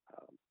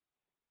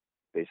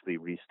basically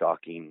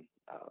restocking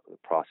the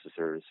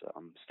processors'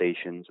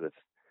 stations with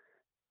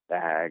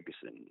bags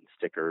and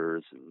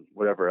stickers and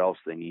whatever else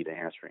they need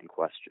answering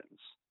questions.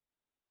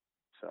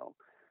 So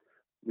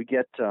we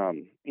get,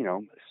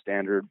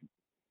 standard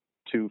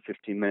 2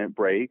 15-minute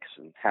breaks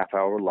and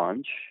half-hour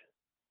lunch.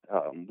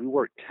 We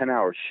work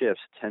 10-hour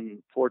shifts,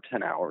 10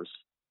 hours.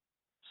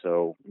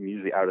 So I'm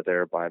usually out of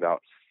there by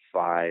about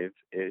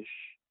 5-ish.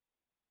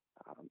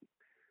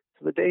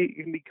 So the day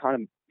can be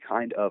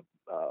kind of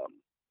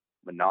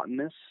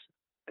monotonous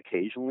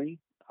occasionally.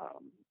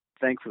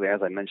 Thankfully,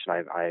 as I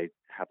mentioned, I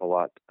have a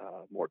lot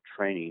more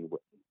training,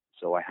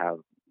 so I have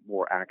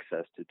more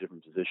access to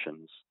different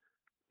positions.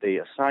 They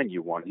assign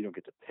you one; you don't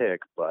get to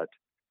pick, but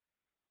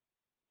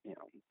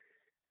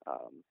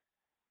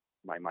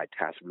my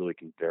tasks really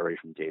can vary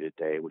from day to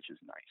day, which is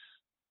nice.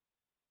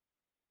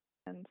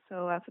 And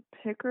so, as a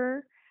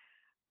picker,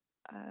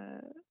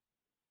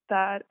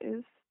 that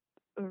is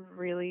a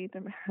really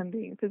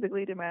demanding,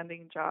 physically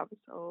demanding job.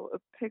 So a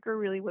picker,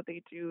 really what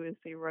they do is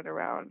they run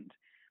around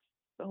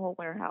the whole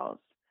warehouse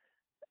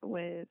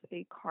with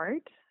a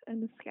cart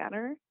and a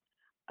scanner.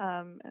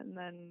 And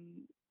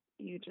then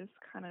you just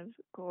kind of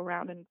go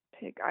around and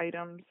pick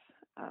items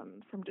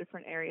from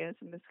different areas,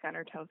 and the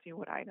scanner tells you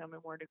what item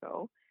and where to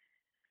go.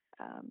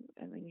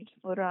 And then you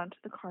just load it onto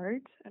the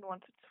cart, and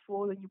once it's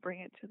full, then you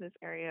bring it to this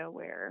area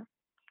where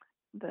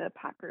the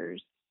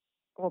packers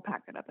will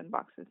pack it up in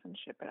boxes and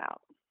ship it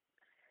out.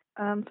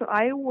 So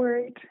I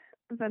worked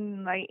the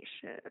night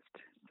shift,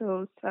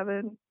 so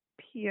 7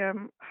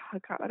 p.m. Oh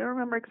God, I don't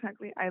remember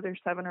exactly, either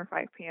 7 or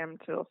 5 p.m.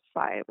 till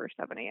 5 or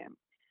 7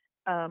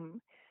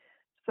 a.m.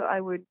 So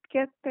I would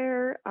get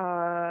there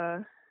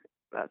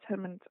about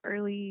 10 minutes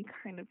early,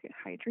 kind of get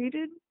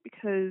hydrated,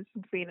 because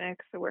in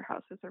Phoenix, the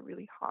warehouses are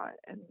really hot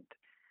and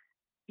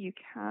you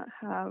can't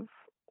have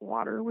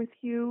water with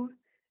you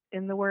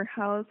in the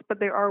warehouse, but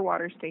there are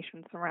water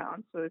stations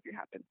around. So if you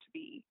happen to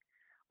be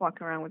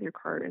walking around with your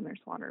cart and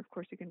there's water, of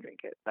course you can drink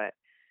it. But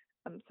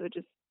so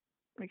just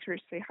make sure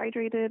to stay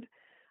hydrated.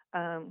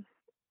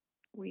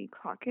 We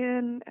clock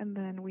in, and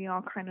then we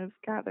all kind of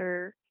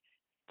gather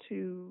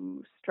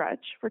to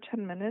stretch for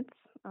 10 minutes.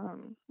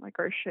 Like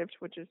our shift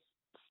would just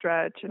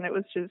stretch, and it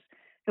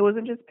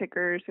wasn't just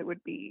pickers, it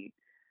would be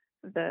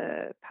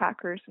the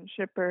packers and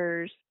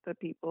shippers, the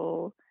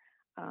people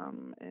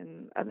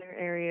in other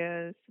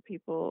areas, the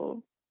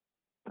people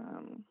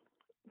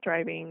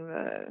driving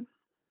the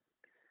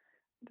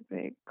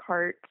big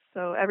carts.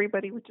 So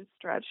everybody would just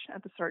stretch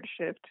at the start of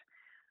shift,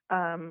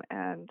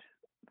 and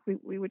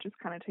we would just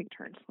kind of take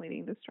turns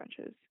leading the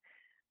stretches.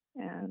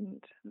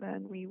 And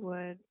then we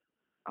would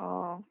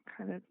all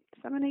kind of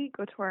disseminate,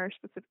 go to our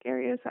specific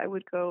areas. I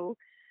would go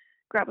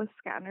grab a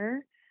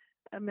scanner,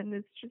 and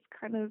it's just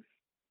kind of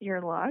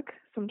your luck.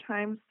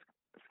 Sometimes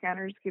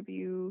scanners give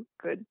you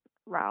good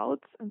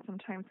routes, and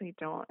sometimes they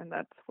don't, and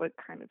that's what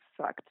kind of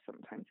sucked.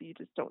 Sometimes you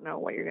just don't know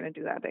what you're going to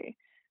do that day.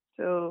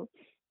 So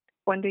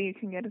one day you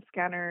can get a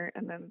scanner,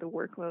 and then the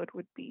workload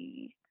would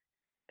be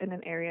in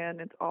an area,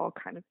 and it's all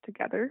kind of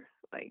together.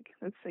 Like,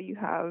 let's say you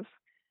have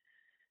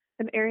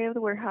an area of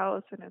the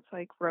warehouse, and it's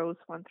like rows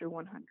 1 through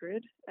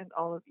 100, and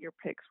all of your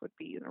picks would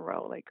be in a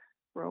row, like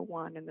row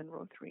 1, and then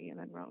row 3, and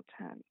then row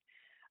 10.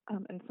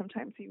 And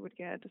sometimes you would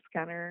get a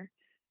scanner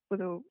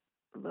with a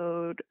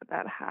load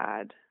that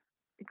had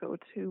go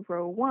to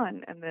row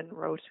 1, and then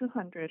row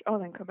 200,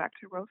 then come back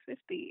to row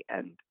 50,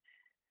 and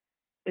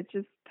it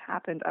just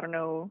happened. I don't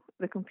know,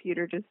 the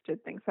computer just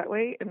did things that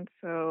way. And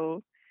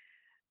so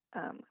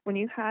when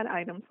you had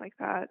items like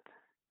that,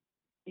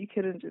 you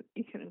couldn't just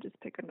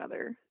pick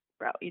another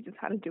route. You just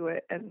had to do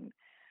it. And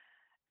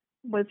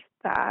with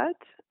that,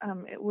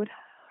 it would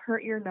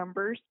hurt your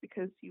numbers,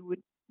 because you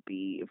would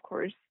be, of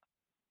course,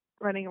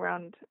 running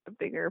around a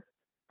bigger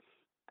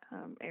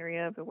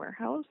area of the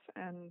warehouse,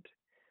 and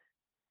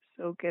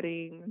so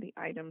getting the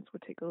items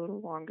would take a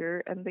little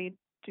longer. And they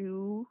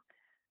do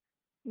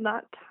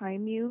not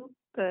time you,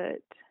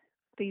 but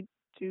they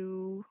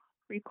do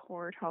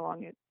record how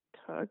long it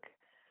took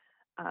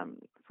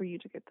for you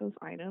to get those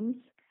items.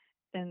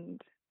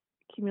 And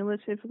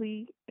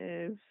cumulatively,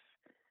 if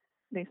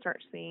they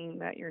start seeing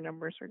that your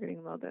numbers are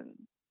getting low, then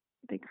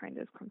they kind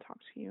of come talk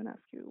to you and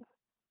ask you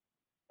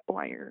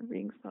why you're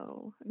being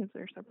slow and if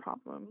there's a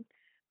problem.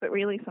 But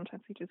really,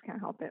 sometimes you just can't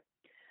help it.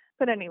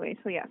 But anyway,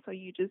 so yeah, so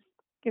you just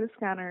get a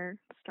scanner,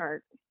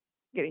 start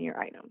getting your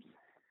items.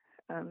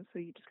 So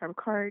you just grab a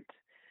cart,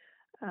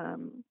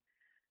 um,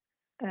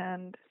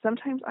 and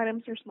sometimes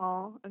items are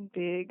small and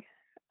big.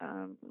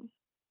 Um,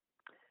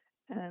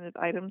 and if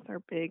items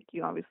are big,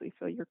 you obviously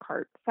fill your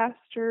cart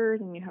faster,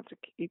 then you have to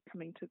keep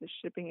coming to the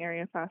shipping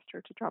area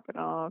faster to drop it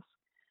off.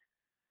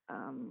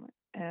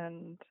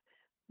 And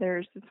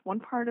there's this one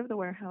part of the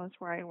warehouse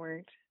where I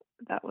worked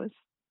that was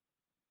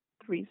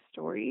 3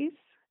 stories.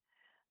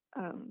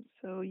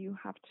 So you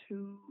have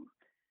to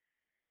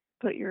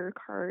put your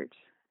cart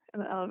in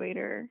the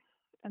elevator,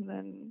 and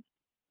then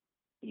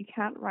you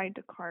can't ride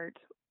the cart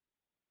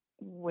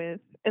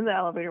in the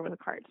elevator with a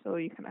cart, so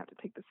you kind of have to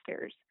take the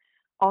stairs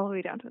all the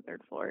way down to the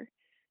 3rd floor,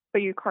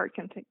 but your cart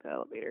can take the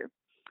elevator.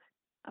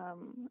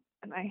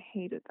 And I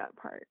hated that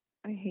part.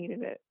 I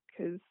hated it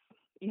because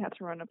you had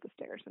to run up the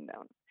stairs and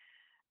down.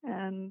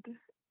 And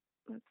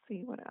let's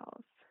see what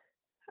else.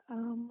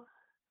 Um,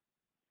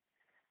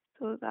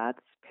 so that's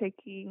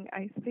picking.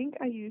 I think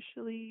I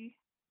usually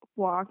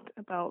walked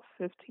about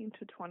 15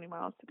 to 20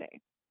 miles a day.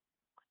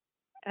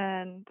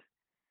 And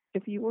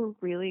if you were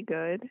really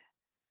good,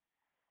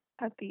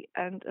 at the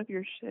end of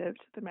your shift,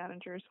 the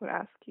managers would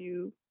ask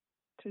you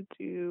to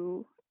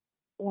do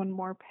one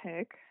more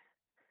pick.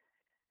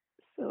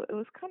 So it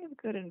was kind of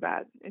good and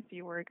bad if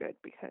you were good,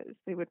 because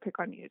they would pick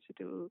on you to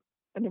do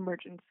an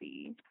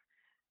emergency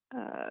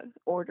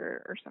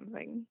order or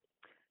something.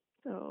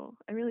 So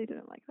I really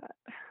didn't like that,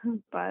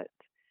 but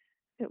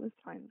it was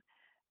fine.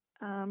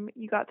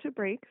 You got to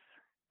breaks,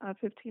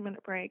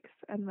 15-minute breaks,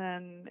 and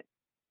then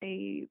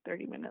a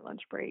 30-minute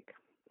lunch break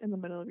in the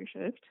middle of your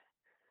shift.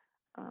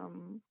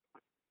 Um,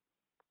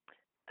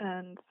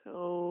 and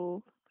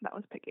so that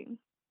was picking.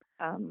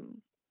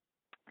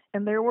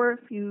 And there were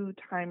a few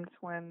times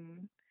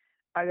when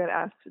I got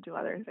asked to do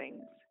other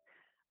things,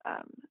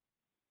 um,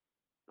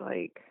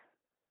 like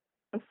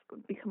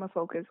become a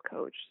focus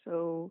coach.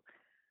 So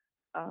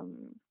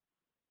um,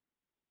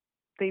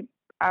 they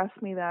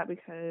asked me that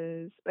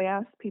because they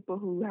asked people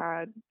who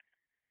had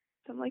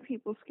some like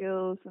people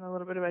skills and a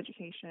little bit of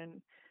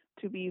education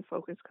to be a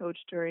focus coach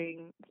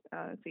during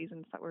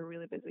seasons that were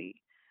really busy.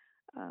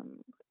 Um,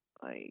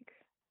 like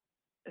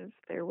if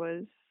there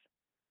was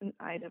an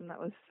item that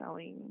was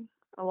selling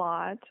a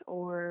lot,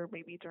 or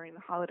maybe during the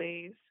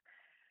holidays,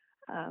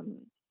 um,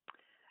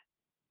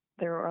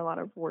 there were a lot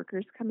of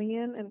workers coming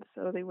in, and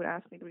so they would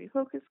ask me to be a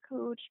focus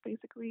coach,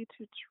 basically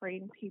to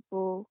train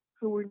people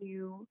who were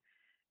new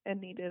and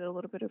needed a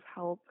little bit of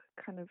help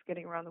kind of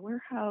getting around the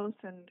warehouse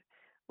and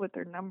with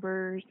their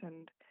numbers,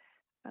 and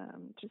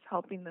just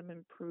helping them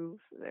improve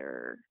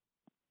their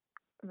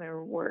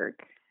work.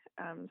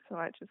 So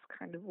I just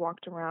kind of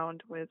walked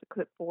around with a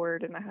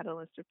clipboard, and I had a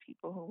list of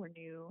people who were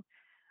new,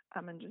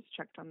 and just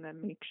checked on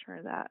them, make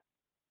sure that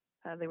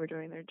they were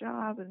doing their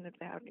job, and if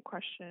they had any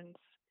questions,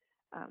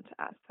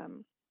 to ask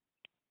them.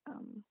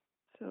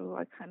 So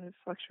I kind of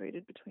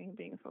fluctuated between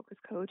being a focus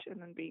coach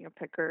and then being a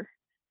picker,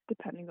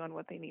 depending on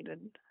what they needed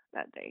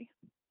that day.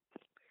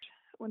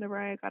 Whenever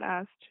I got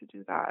asked to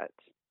do that,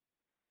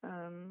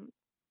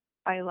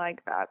 I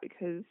like that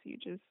because you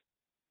just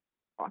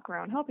walk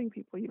around helping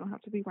people. You don't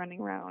have to be running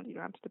around. You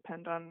don't have to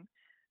depend on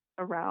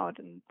a route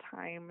and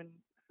time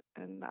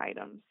and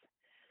items.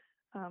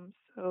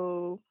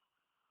 So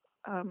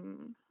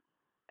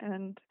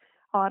and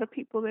a lot of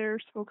people there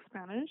spoke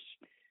Spanish,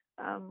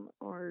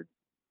 or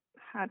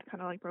had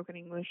kind of like broken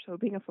English. So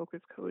being a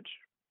focus coach,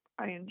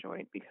 I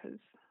enjoyed because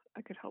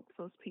I could help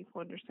those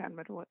people understand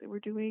better what they were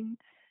doing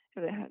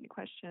if they had any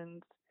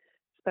questions,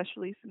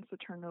 especially since the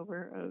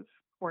turnover of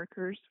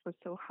workers was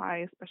so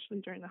high, especially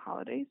during the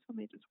holidays when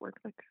they just worked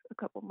like a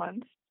couple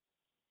months.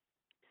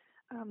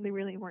 They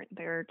really weren't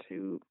there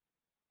to,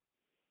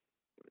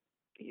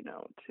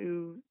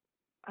 to,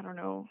 I don't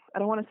know, I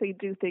don't want to say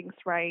do things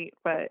right,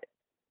 but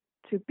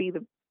to be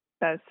the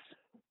best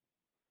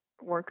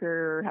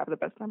worker or have the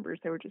best numbers.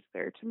 They were just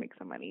there to make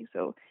some money.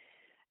 So,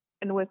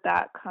 and with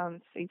that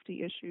comes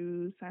safety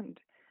issues and,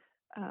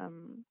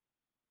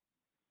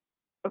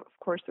 of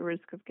course, the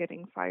risk of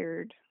getting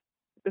fired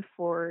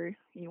before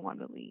you want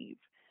to leave.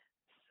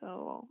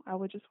 So I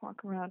would just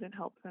walk around and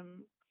help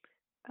them,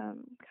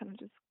 kind of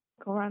just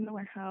go around the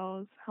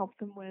warehouse, help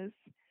them with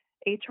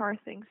HR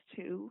things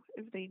too,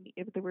 if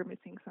they were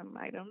missing some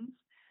items,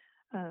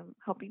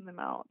 helping them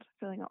out,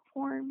 filling out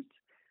forms.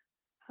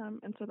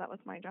 And so that was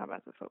my job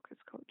as a focus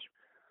coach.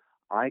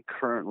 I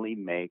currently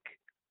make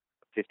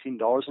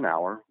 $15 an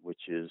hour,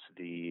 which is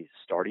the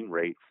starting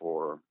rate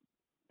for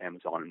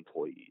Amazon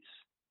employees.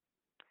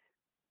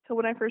 So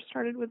when I first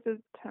started with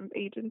the temp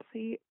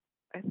agency,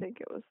 I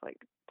think it was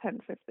like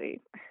 $10.50.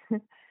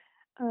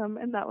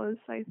 And that was,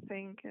 I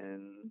think,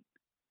 in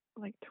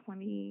like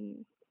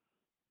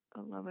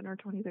 2011 or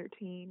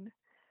 2013.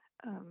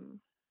 Um,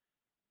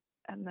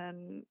 and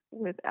then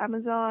with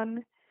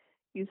Amazon,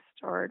 you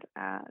start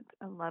at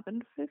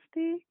 11.50,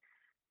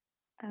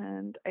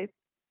 and I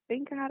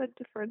think I had a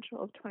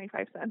differential of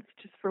 25 cents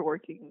just for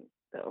working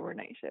the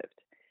overnight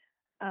shift.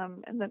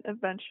 And then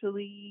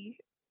eventually,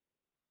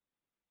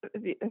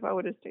 if I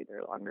would have stayed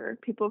there longer,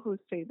 people who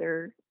stayed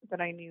there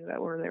that I knew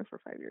that were there for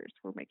 5 years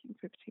were making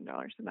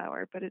 $15 an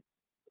hour, but it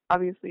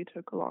obviously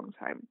took a long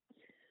time.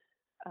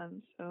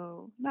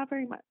 So not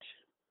very much.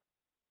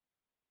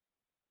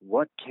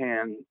 What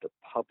can the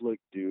public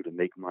do to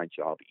make my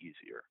job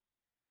easier?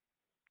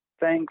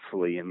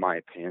 Thankfully, in my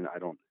opinion, I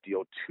don't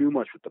deal too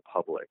much with the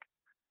public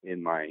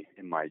in my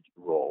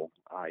role.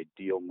 I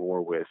deal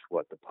more with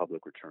what the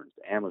public returns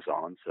to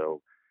Amazon.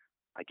 So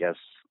I guess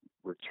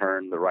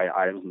return the right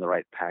items in the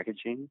right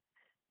packaging.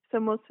 So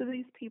most of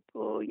these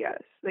people,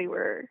 yes, they've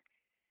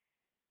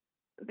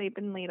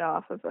been laid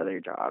off of other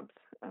jobs,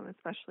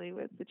 especially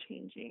with the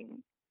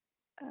changing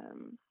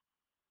um,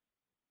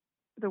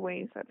 the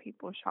ways that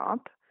people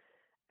shop.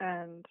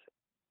 And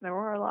there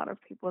were a lot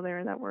of people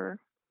there that were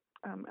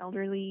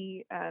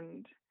elderly,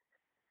 and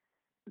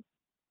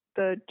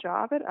the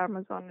job at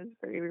Amazon is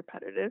very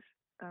repetitive,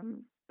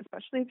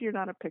 especially if you're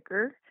not a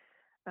picker,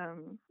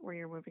 where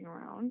you're moving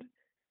around.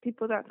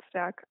 People that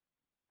stack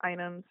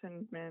items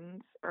and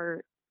bins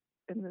are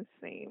in the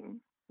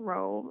same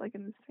row, like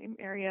in the same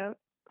area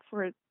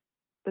for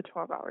the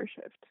 12-hour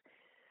shift.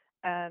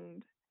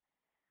 And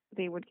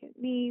they would get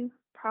knee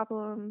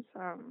problems,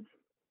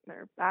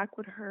 their back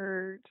would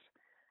hurt,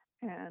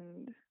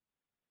 and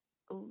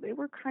they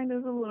were kind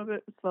of a little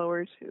bit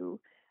slower too.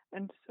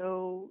 And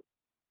so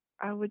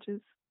I would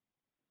just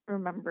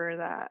remember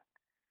that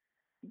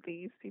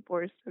these people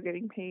are still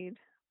getting paid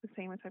the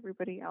same as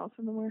everybody else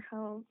in the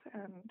warehouse,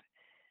 and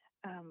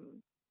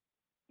um,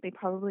 they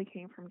probably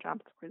came from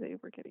jobs where they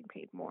were getting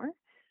paid more.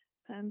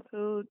 And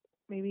so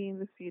maybe in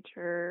the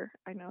future,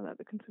 I know that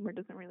the consumer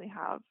doesn't really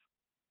have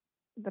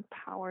the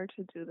power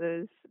to do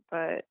this,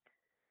 but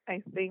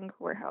I think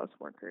warehouse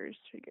workers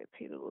should get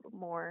paid a little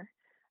more.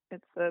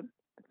 It's a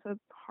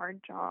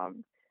hard job,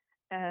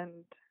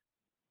 and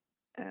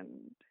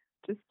and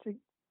just to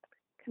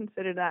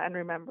consider that and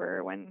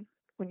remember when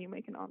you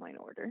make an online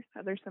order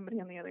that there's somebody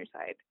on the other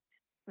side,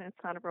 and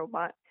it's not a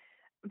robot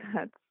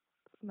that's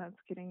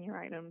that's getting your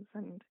items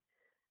and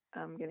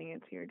getting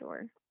it to your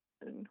door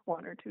in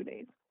 1 or 2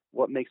 days.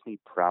 What makes me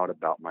proud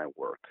about my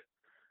work?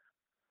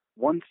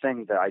 One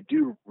thing that I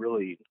do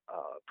really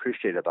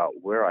appreciate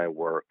about where I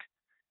work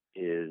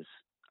is,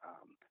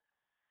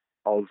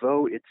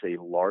 although it's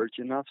a large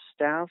enough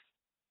staff,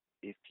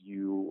 if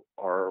you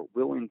are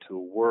willing to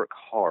work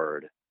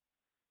hard,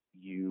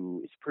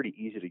 it's pretty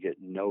easy to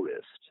get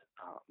noticed.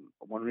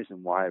 One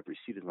reason why I've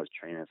received as much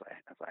training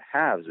as I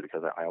have is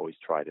because I always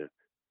try to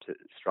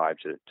strive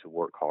to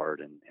work hard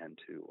and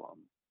to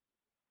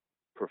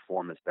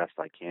perform as best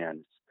I can.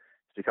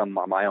 It's become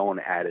my own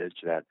adage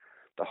that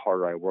the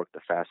harder I work, the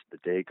faster the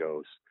day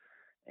goes,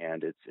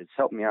 and it's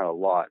helped me out a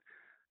lot.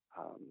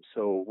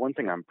 So one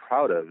thing I'm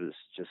proud of is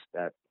just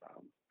that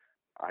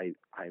I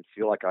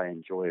feel like I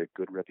enjoy a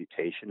good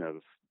reputation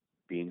of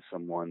being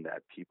someone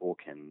that people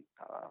can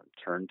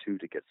turn to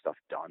get stuff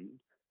done.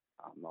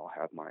 I'll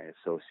have my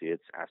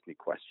associates ask me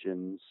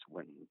questions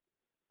when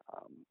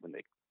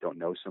they don't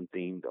know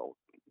something. They'll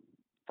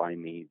find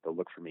me. They'll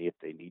look for me if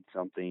they need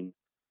something.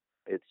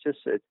 It's just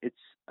it's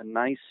a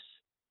nice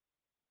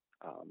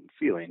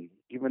feeling,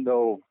 even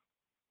though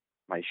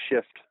my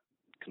shift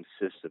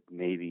consists of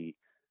maybe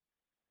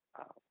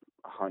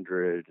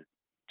 100,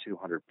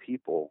 200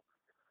 people.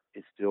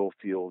 It still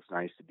feels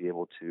nice to be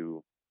able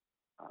to,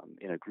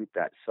 in a group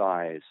that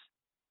size,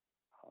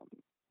 um,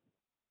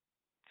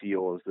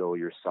 feel as though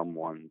you're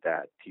someone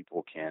that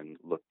people can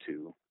look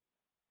to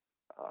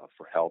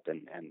for help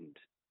and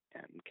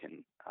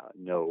can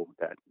know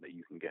that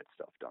you can get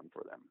stuff done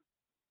for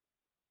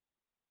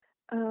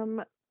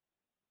them.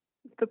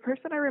 The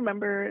person I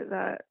remember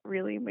that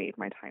really made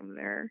my time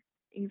there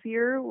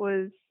easier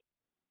was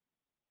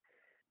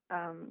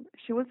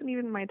she wasn't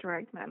even my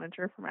direct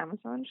manager from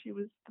Amazon. She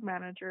was the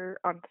manager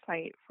on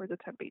site for the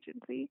temp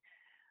agency.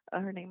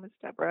 Her name was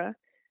Deborah,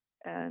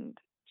 and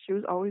she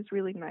was always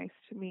really nice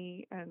to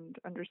me and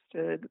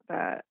understood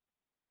that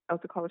I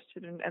was a college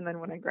student. And then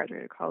when I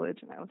graduated college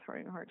and I was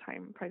having a hard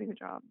time finding a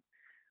job,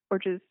 or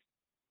just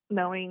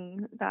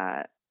knowing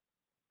that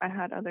I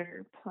had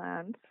other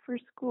plans for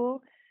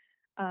school,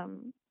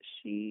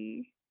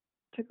 she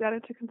took that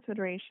into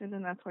consideration,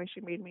 and that's why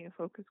she made me a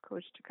focus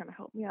coach to kind of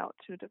help me out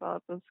to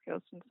develop those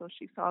skills. And so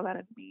she saw that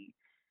in me,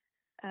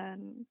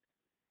 and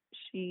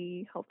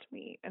she helped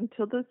me.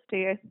 Until this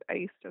day,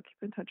 I still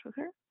keep in touch with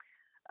her.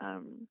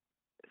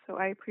 So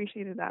I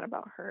appreciated that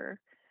about her,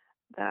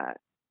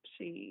 that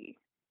she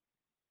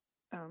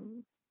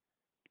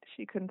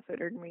she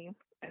considered me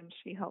and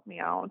she helped me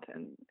out,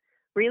 and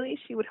really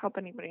she would help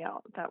anybody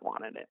out that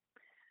wanted it,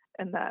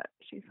 and that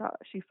she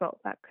felt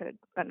that could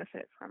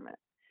benefit from it.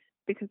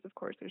 Because of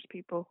course there's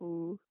people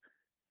who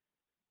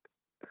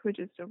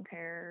just don't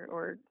care,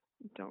 or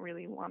don't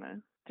really want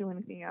to do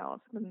anything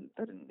else. But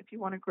if you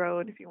want to grow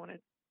and if you want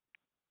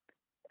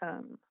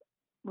to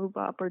move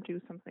up or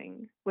do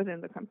something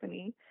within the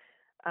company,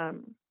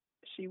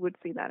 she would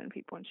see that in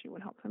people and she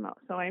would help them out.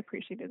 So I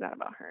appreciated that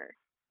about her.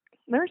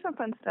 There was some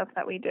fun stuff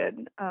that we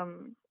did,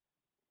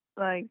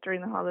 like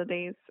during the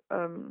holidays.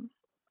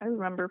 I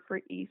remember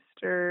for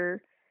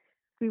Easter,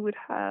 we would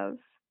have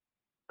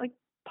like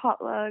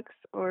potlucks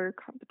or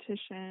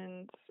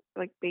competitions,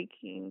 like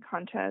baking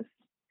contests.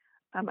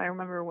 I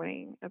remember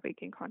winning a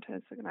baking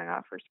contest and I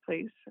got first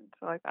place, and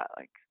so I got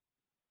like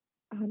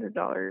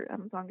 $100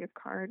 Amazon gift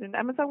card. And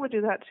Amazon would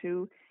do that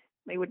too.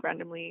 They would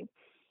randomly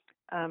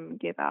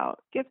give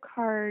out gift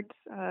cards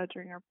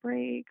during our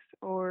breaks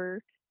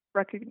or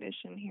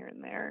recognition here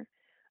and there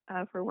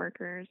for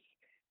workers.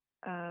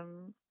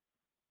 And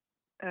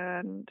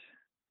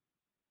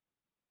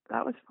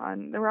that was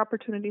fun. There were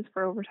opportunities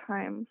for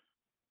overtime,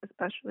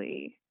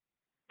 especially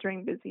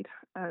during busy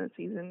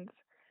seasons.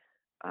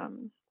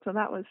 So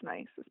that was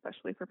nice,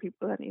 especially for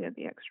people that needed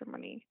the extra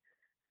money.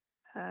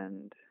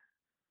 And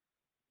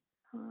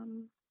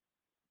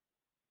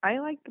I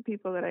liked the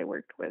people that I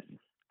worked with.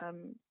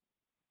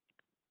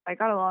 I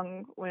got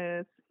along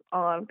with a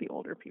lot of the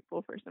older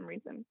people for some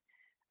reason.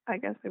 I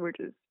guess they were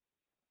just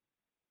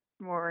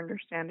more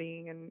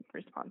understanding and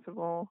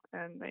responsible,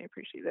 and I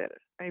appreciate that.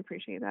 I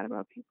appreciate that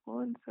about people.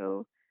 And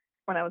so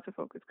when I was a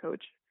focus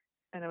coach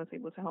and I was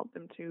able to help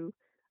them too,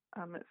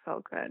 it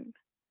felt good.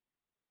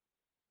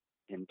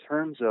 In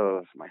terms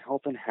of my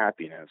health and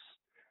happiness,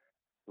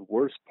 the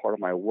worst part of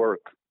my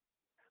work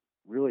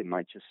really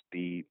might just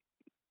be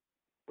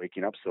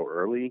waking up so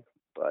early.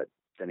 But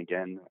then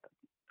again,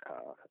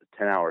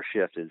 a 10-hour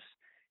shift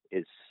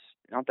is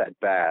not that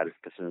bad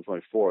because there's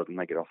only 4 of them.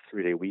 I get a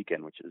 3-day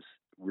weekend, which is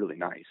really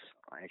nice.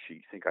 I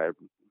actually think I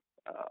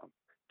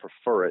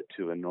prefer it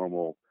to a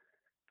normal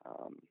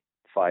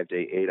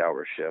 5-day,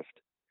 8-hour shift.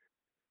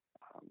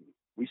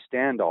 We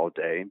stand all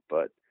day,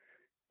 but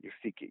your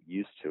feet get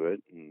used to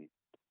it, and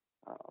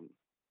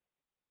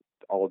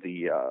all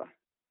the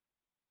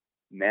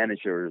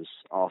managers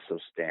also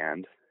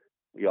stand.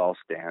 We all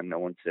stand. No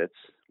one sits,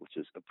 which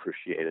is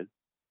appreciated.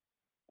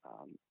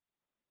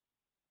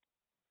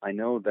 I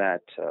know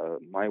that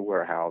my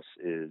warehouse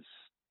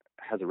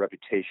has a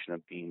reputation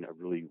of being a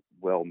really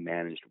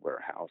well-managed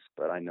warehouse,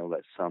 but I know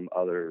that some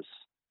others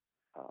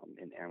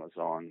in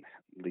Amazon,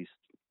 at least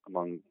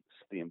among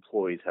the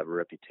employees, have a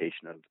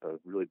reputation of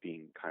really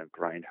being kind of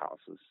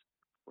grindhouses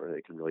where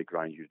they can really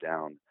grind you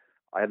down.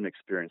 I haven't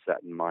experienced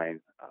that in my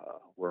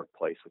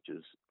workplace, which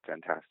is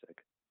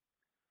fantastic.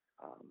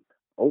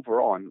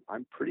 Overall,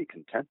 I'm pretty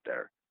content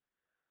there.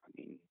 I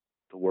mean,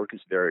 the work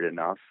is varied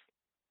enough,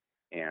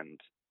 and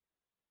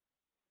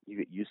you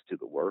get used to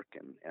the work,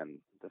 and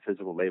the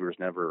physical labor is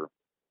never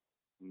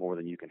more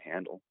than you can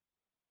handle.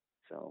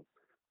 So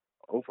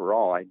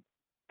overall, I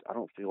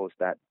don't feel it's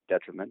that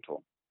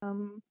detrimental.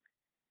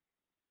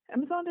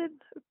 Amazon did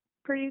a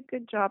pretty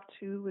good job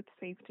too with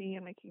safety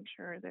and making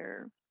sure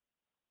their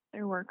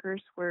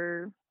workers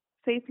were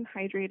safe and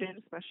hydrated,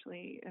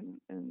 especially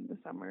in the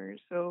summer.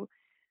 So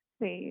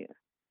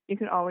you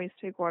could always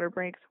take water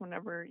breaks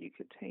whenever you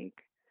could take.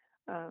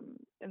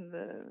 In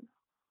the,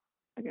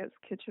 I guess,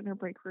 kitchen or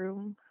break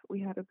room,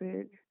 we had a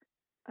big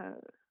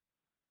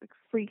like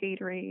free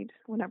Gatorade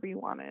whenever you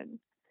wanted.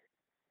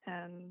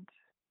 And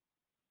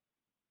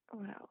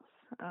what else?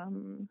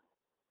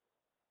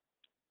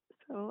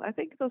 So I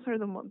think those are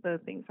the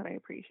things that I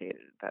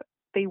appreciated, that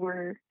they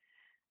were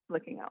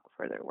looking out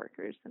for their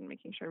workers and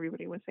making sure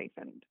everybody was safe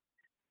and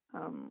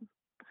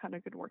had a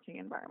good working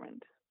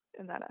environment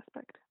in that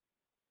aspect.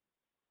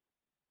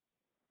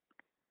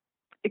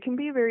 It can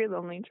be a very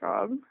lonely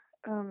job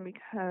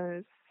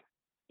because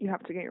you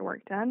have to get your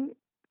work done,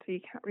 so you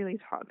can't really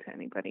talk to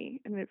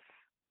anybody. And if,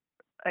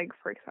 like,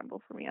 for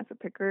example, for me as a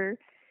picker,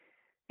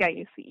 yeah,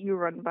 you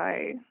run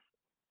by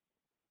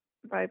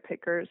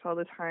pickers all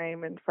the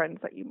time and friends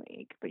that you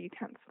make, but you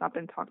can't stop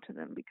and talk to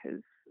them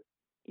because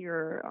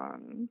you're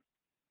on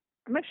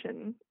a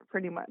mission,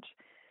 pretty much.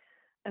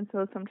 And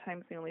so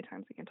sometimes the only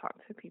times you can talk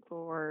to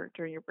people are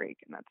during your break,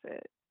 and that's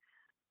it.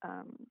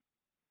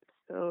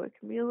 So it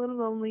can be a little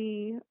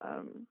lonely.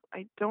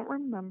 I don't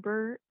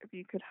remember if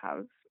you could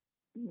have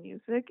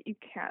music. You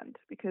can't,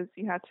 because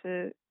you had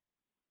to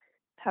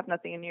have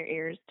nothing in your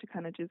ears to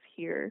kind of just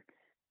hear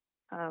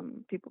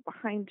people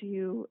behind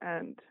you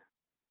and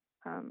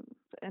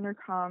the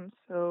intercom.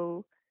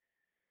 So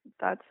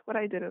that's what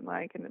I didn't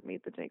like, and it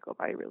made the day go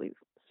by really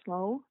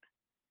slow.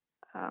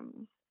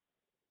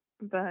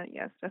 But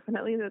yes,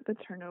 definitely the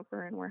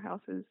turnover in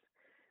warehouses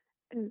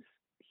is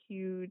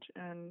huge,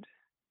 and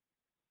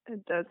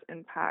it does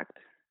impact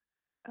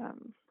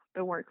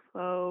the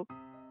workflow.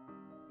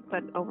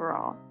 But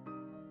overall,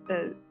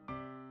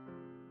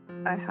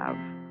 I have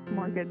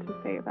more good to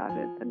say about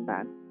it than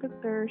bad.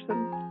 But there are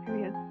some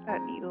areas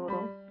that need a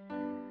little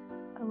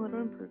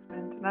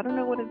improvement, and I don't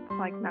know what it's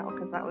like now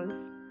because that was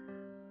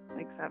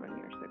like 7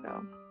 years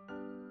ago.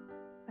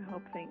 I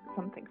hope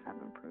some things have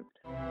improved.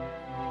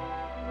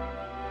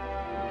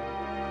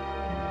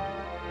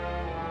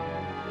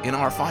 In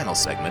our final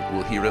segment,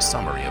 we'll hear a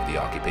summary of the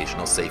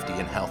occupational safety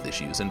and health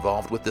issues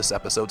involved with this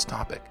episode's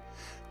topic.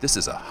 This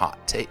is a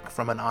hot take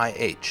from an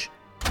IH.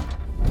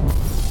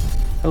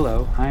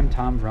 Hello, I'm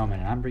Tom Vroman,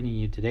 and I'm bringing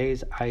you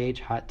today's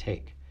IH Hot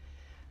Take.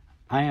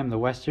 I am the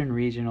Western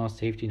Regional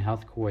Safety and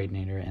Health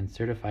Coordinator and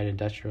Certified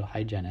Industrial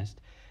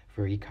Hygienist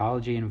for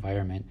Ecology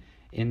Environment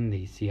in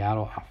the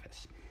Seattle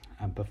office.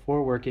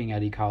 Before working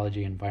at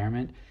Ecology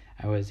Environment,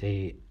 I was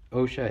a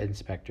OSHA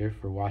inspector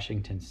for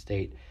Washington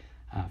State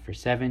for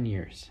 7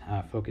 years,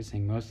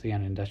 focusing mostly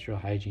on industrial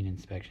hygiene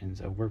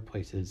inspections of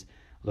workplaces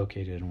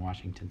located in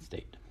Washington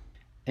State.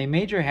 A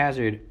major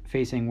hazard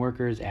facing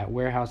workers at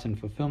warehouse and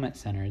fulfillment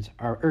centers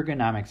are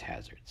ergonomics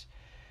hazards.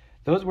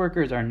 Those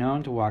workers are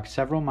known to walk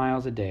several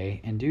miles a day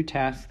and do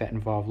tasks that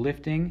involve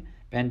lifting,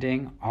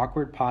 bending,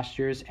 awkward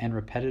postures, and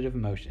repetitive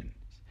motions.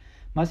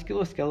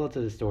 Musculoskeletal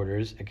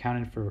disorders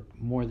accounted for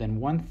more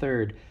than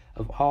 1/3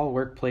 of all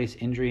workplace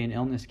injury and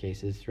illness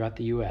cases throughout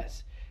the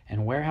U.S.,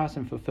 and warehouse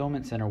and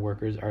fulfillment center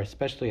workers are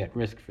especially at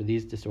risk for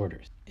these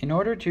disorders. In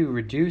order to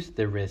reduce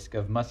the risk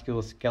of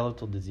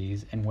musculoskeletal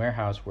disease in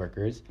warehouse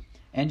workers,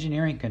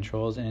 engineering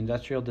controls and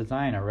industrial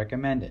design are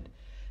recommended.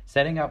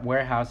 Setting up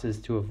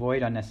warehouses to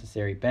avoid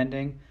unnecessary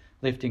bending,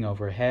 lifting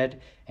overhead,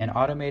 and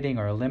automating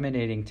or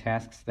eliminating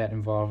tasks that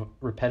involve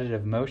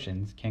repetitive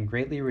motions can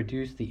greatly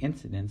reduce the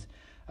incidence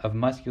of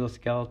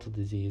musculoskeletal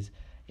disease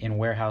in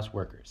warehouse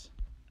workers.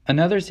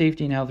 Another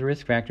safety and health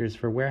risk factors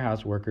for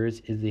warehouse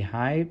workers is the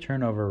high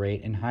turnover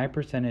rate and high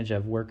percentage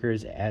of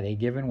workers at a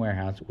given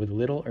warehouse with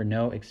little or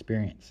no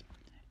experience.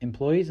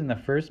 Employees in the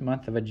first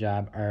month of a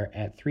job are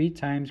at 3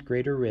 times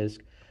greater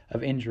risk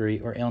of injury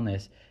or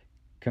illness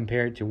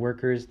compared to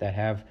workers that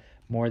have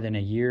more than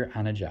a year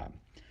on a job.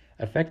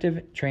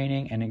 Effective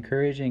training and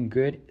encouraging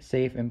good,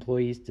 safe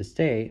employees to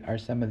stay are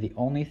some of the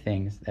only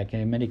things that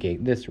can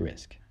mitigate this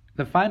risk.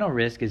 The final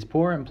risk is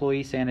poor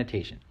employee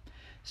sanitation.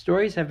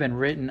 Stories have been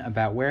written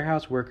about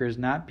warehouse workers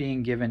not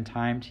being given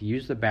time to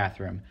use the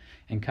bathroom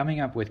and coming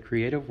up with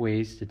creative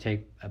ways to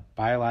take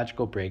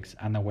biological breaks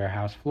on the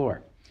warehouse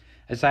floor.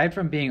 Aside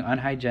from being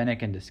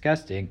unhygienic and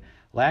disgusting,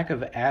 lack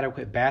of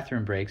adequate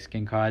bathroom breaks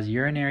can cause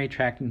urinary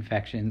tract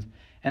infections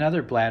and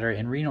other bladder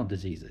and renal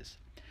diseases.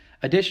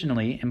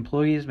 Additionally,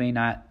 employees may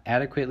not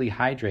adequately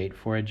hydrate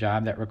for a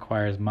job that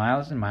requires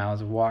miles and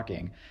miles of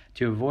walking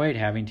to avoid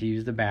having to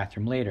use the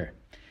bathroom later.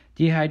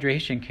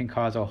 Dehydration can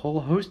cause a whole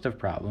host of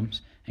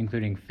problems,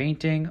 including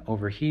fainting,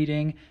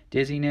 overheating,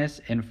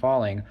 dizziness, and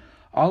falling,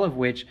 all of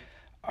which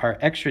are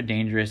extra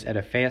dangerous at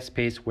a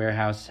fast-paced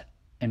warehouse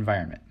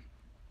environment.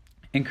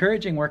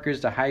 Encouraging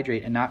workers to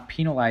hydrate and not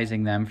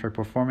penalizing them for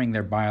performing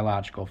their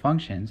biological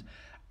functions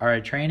are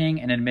a training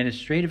and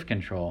administrative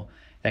control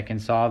that can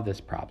solve this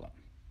problem.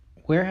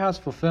 Warehouse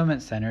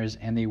fulfillment centers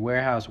and the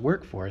warehouse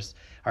workforce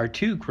are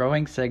 2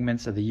 growing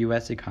segments of the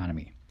U.S.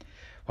 economy.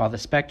 While the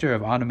specter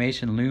of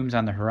automation looms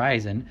on the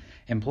horizon,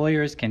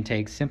 employers can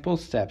take simple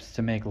steps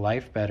to make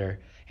life better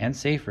and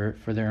safer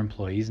for their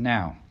employees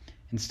now.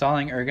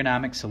 Installing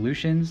ergonomic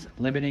solutions,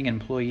 limiting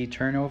employee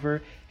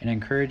turnover, and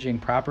encouraging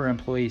proper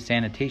employee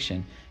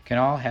sanitation can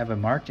all have a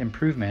marked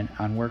improvement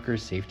on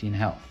workers' safety and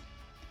health.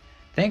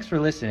 Thanks for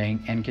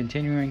listening and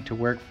continuing to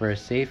work for a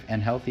safe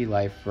and healthy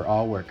life for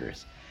all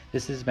workers.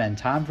 This has been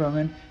Tom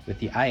Vroman with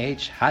the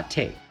IH Hot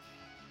Take.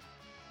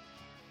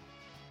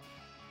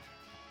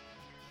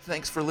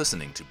 Thanks for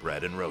listening to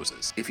Bread and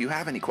Roses. If you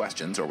have any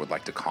questions or would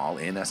like to call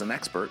in as an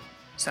expert,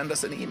 send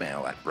us an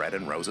email at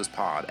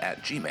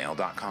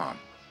breadandrosespod@gmail.com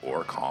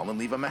or call and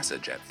leave a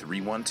message at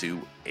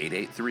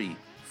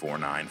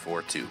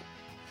 312-883-4942.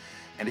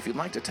 And if you'd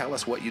like to tell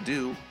us what you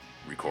do,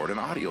 record an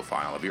audio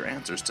file of your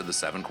answers to the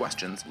 7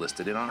 questions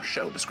listed in our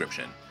show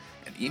description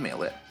and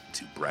email it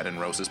to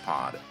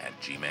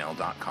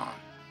breadandrosespod@gmail.com.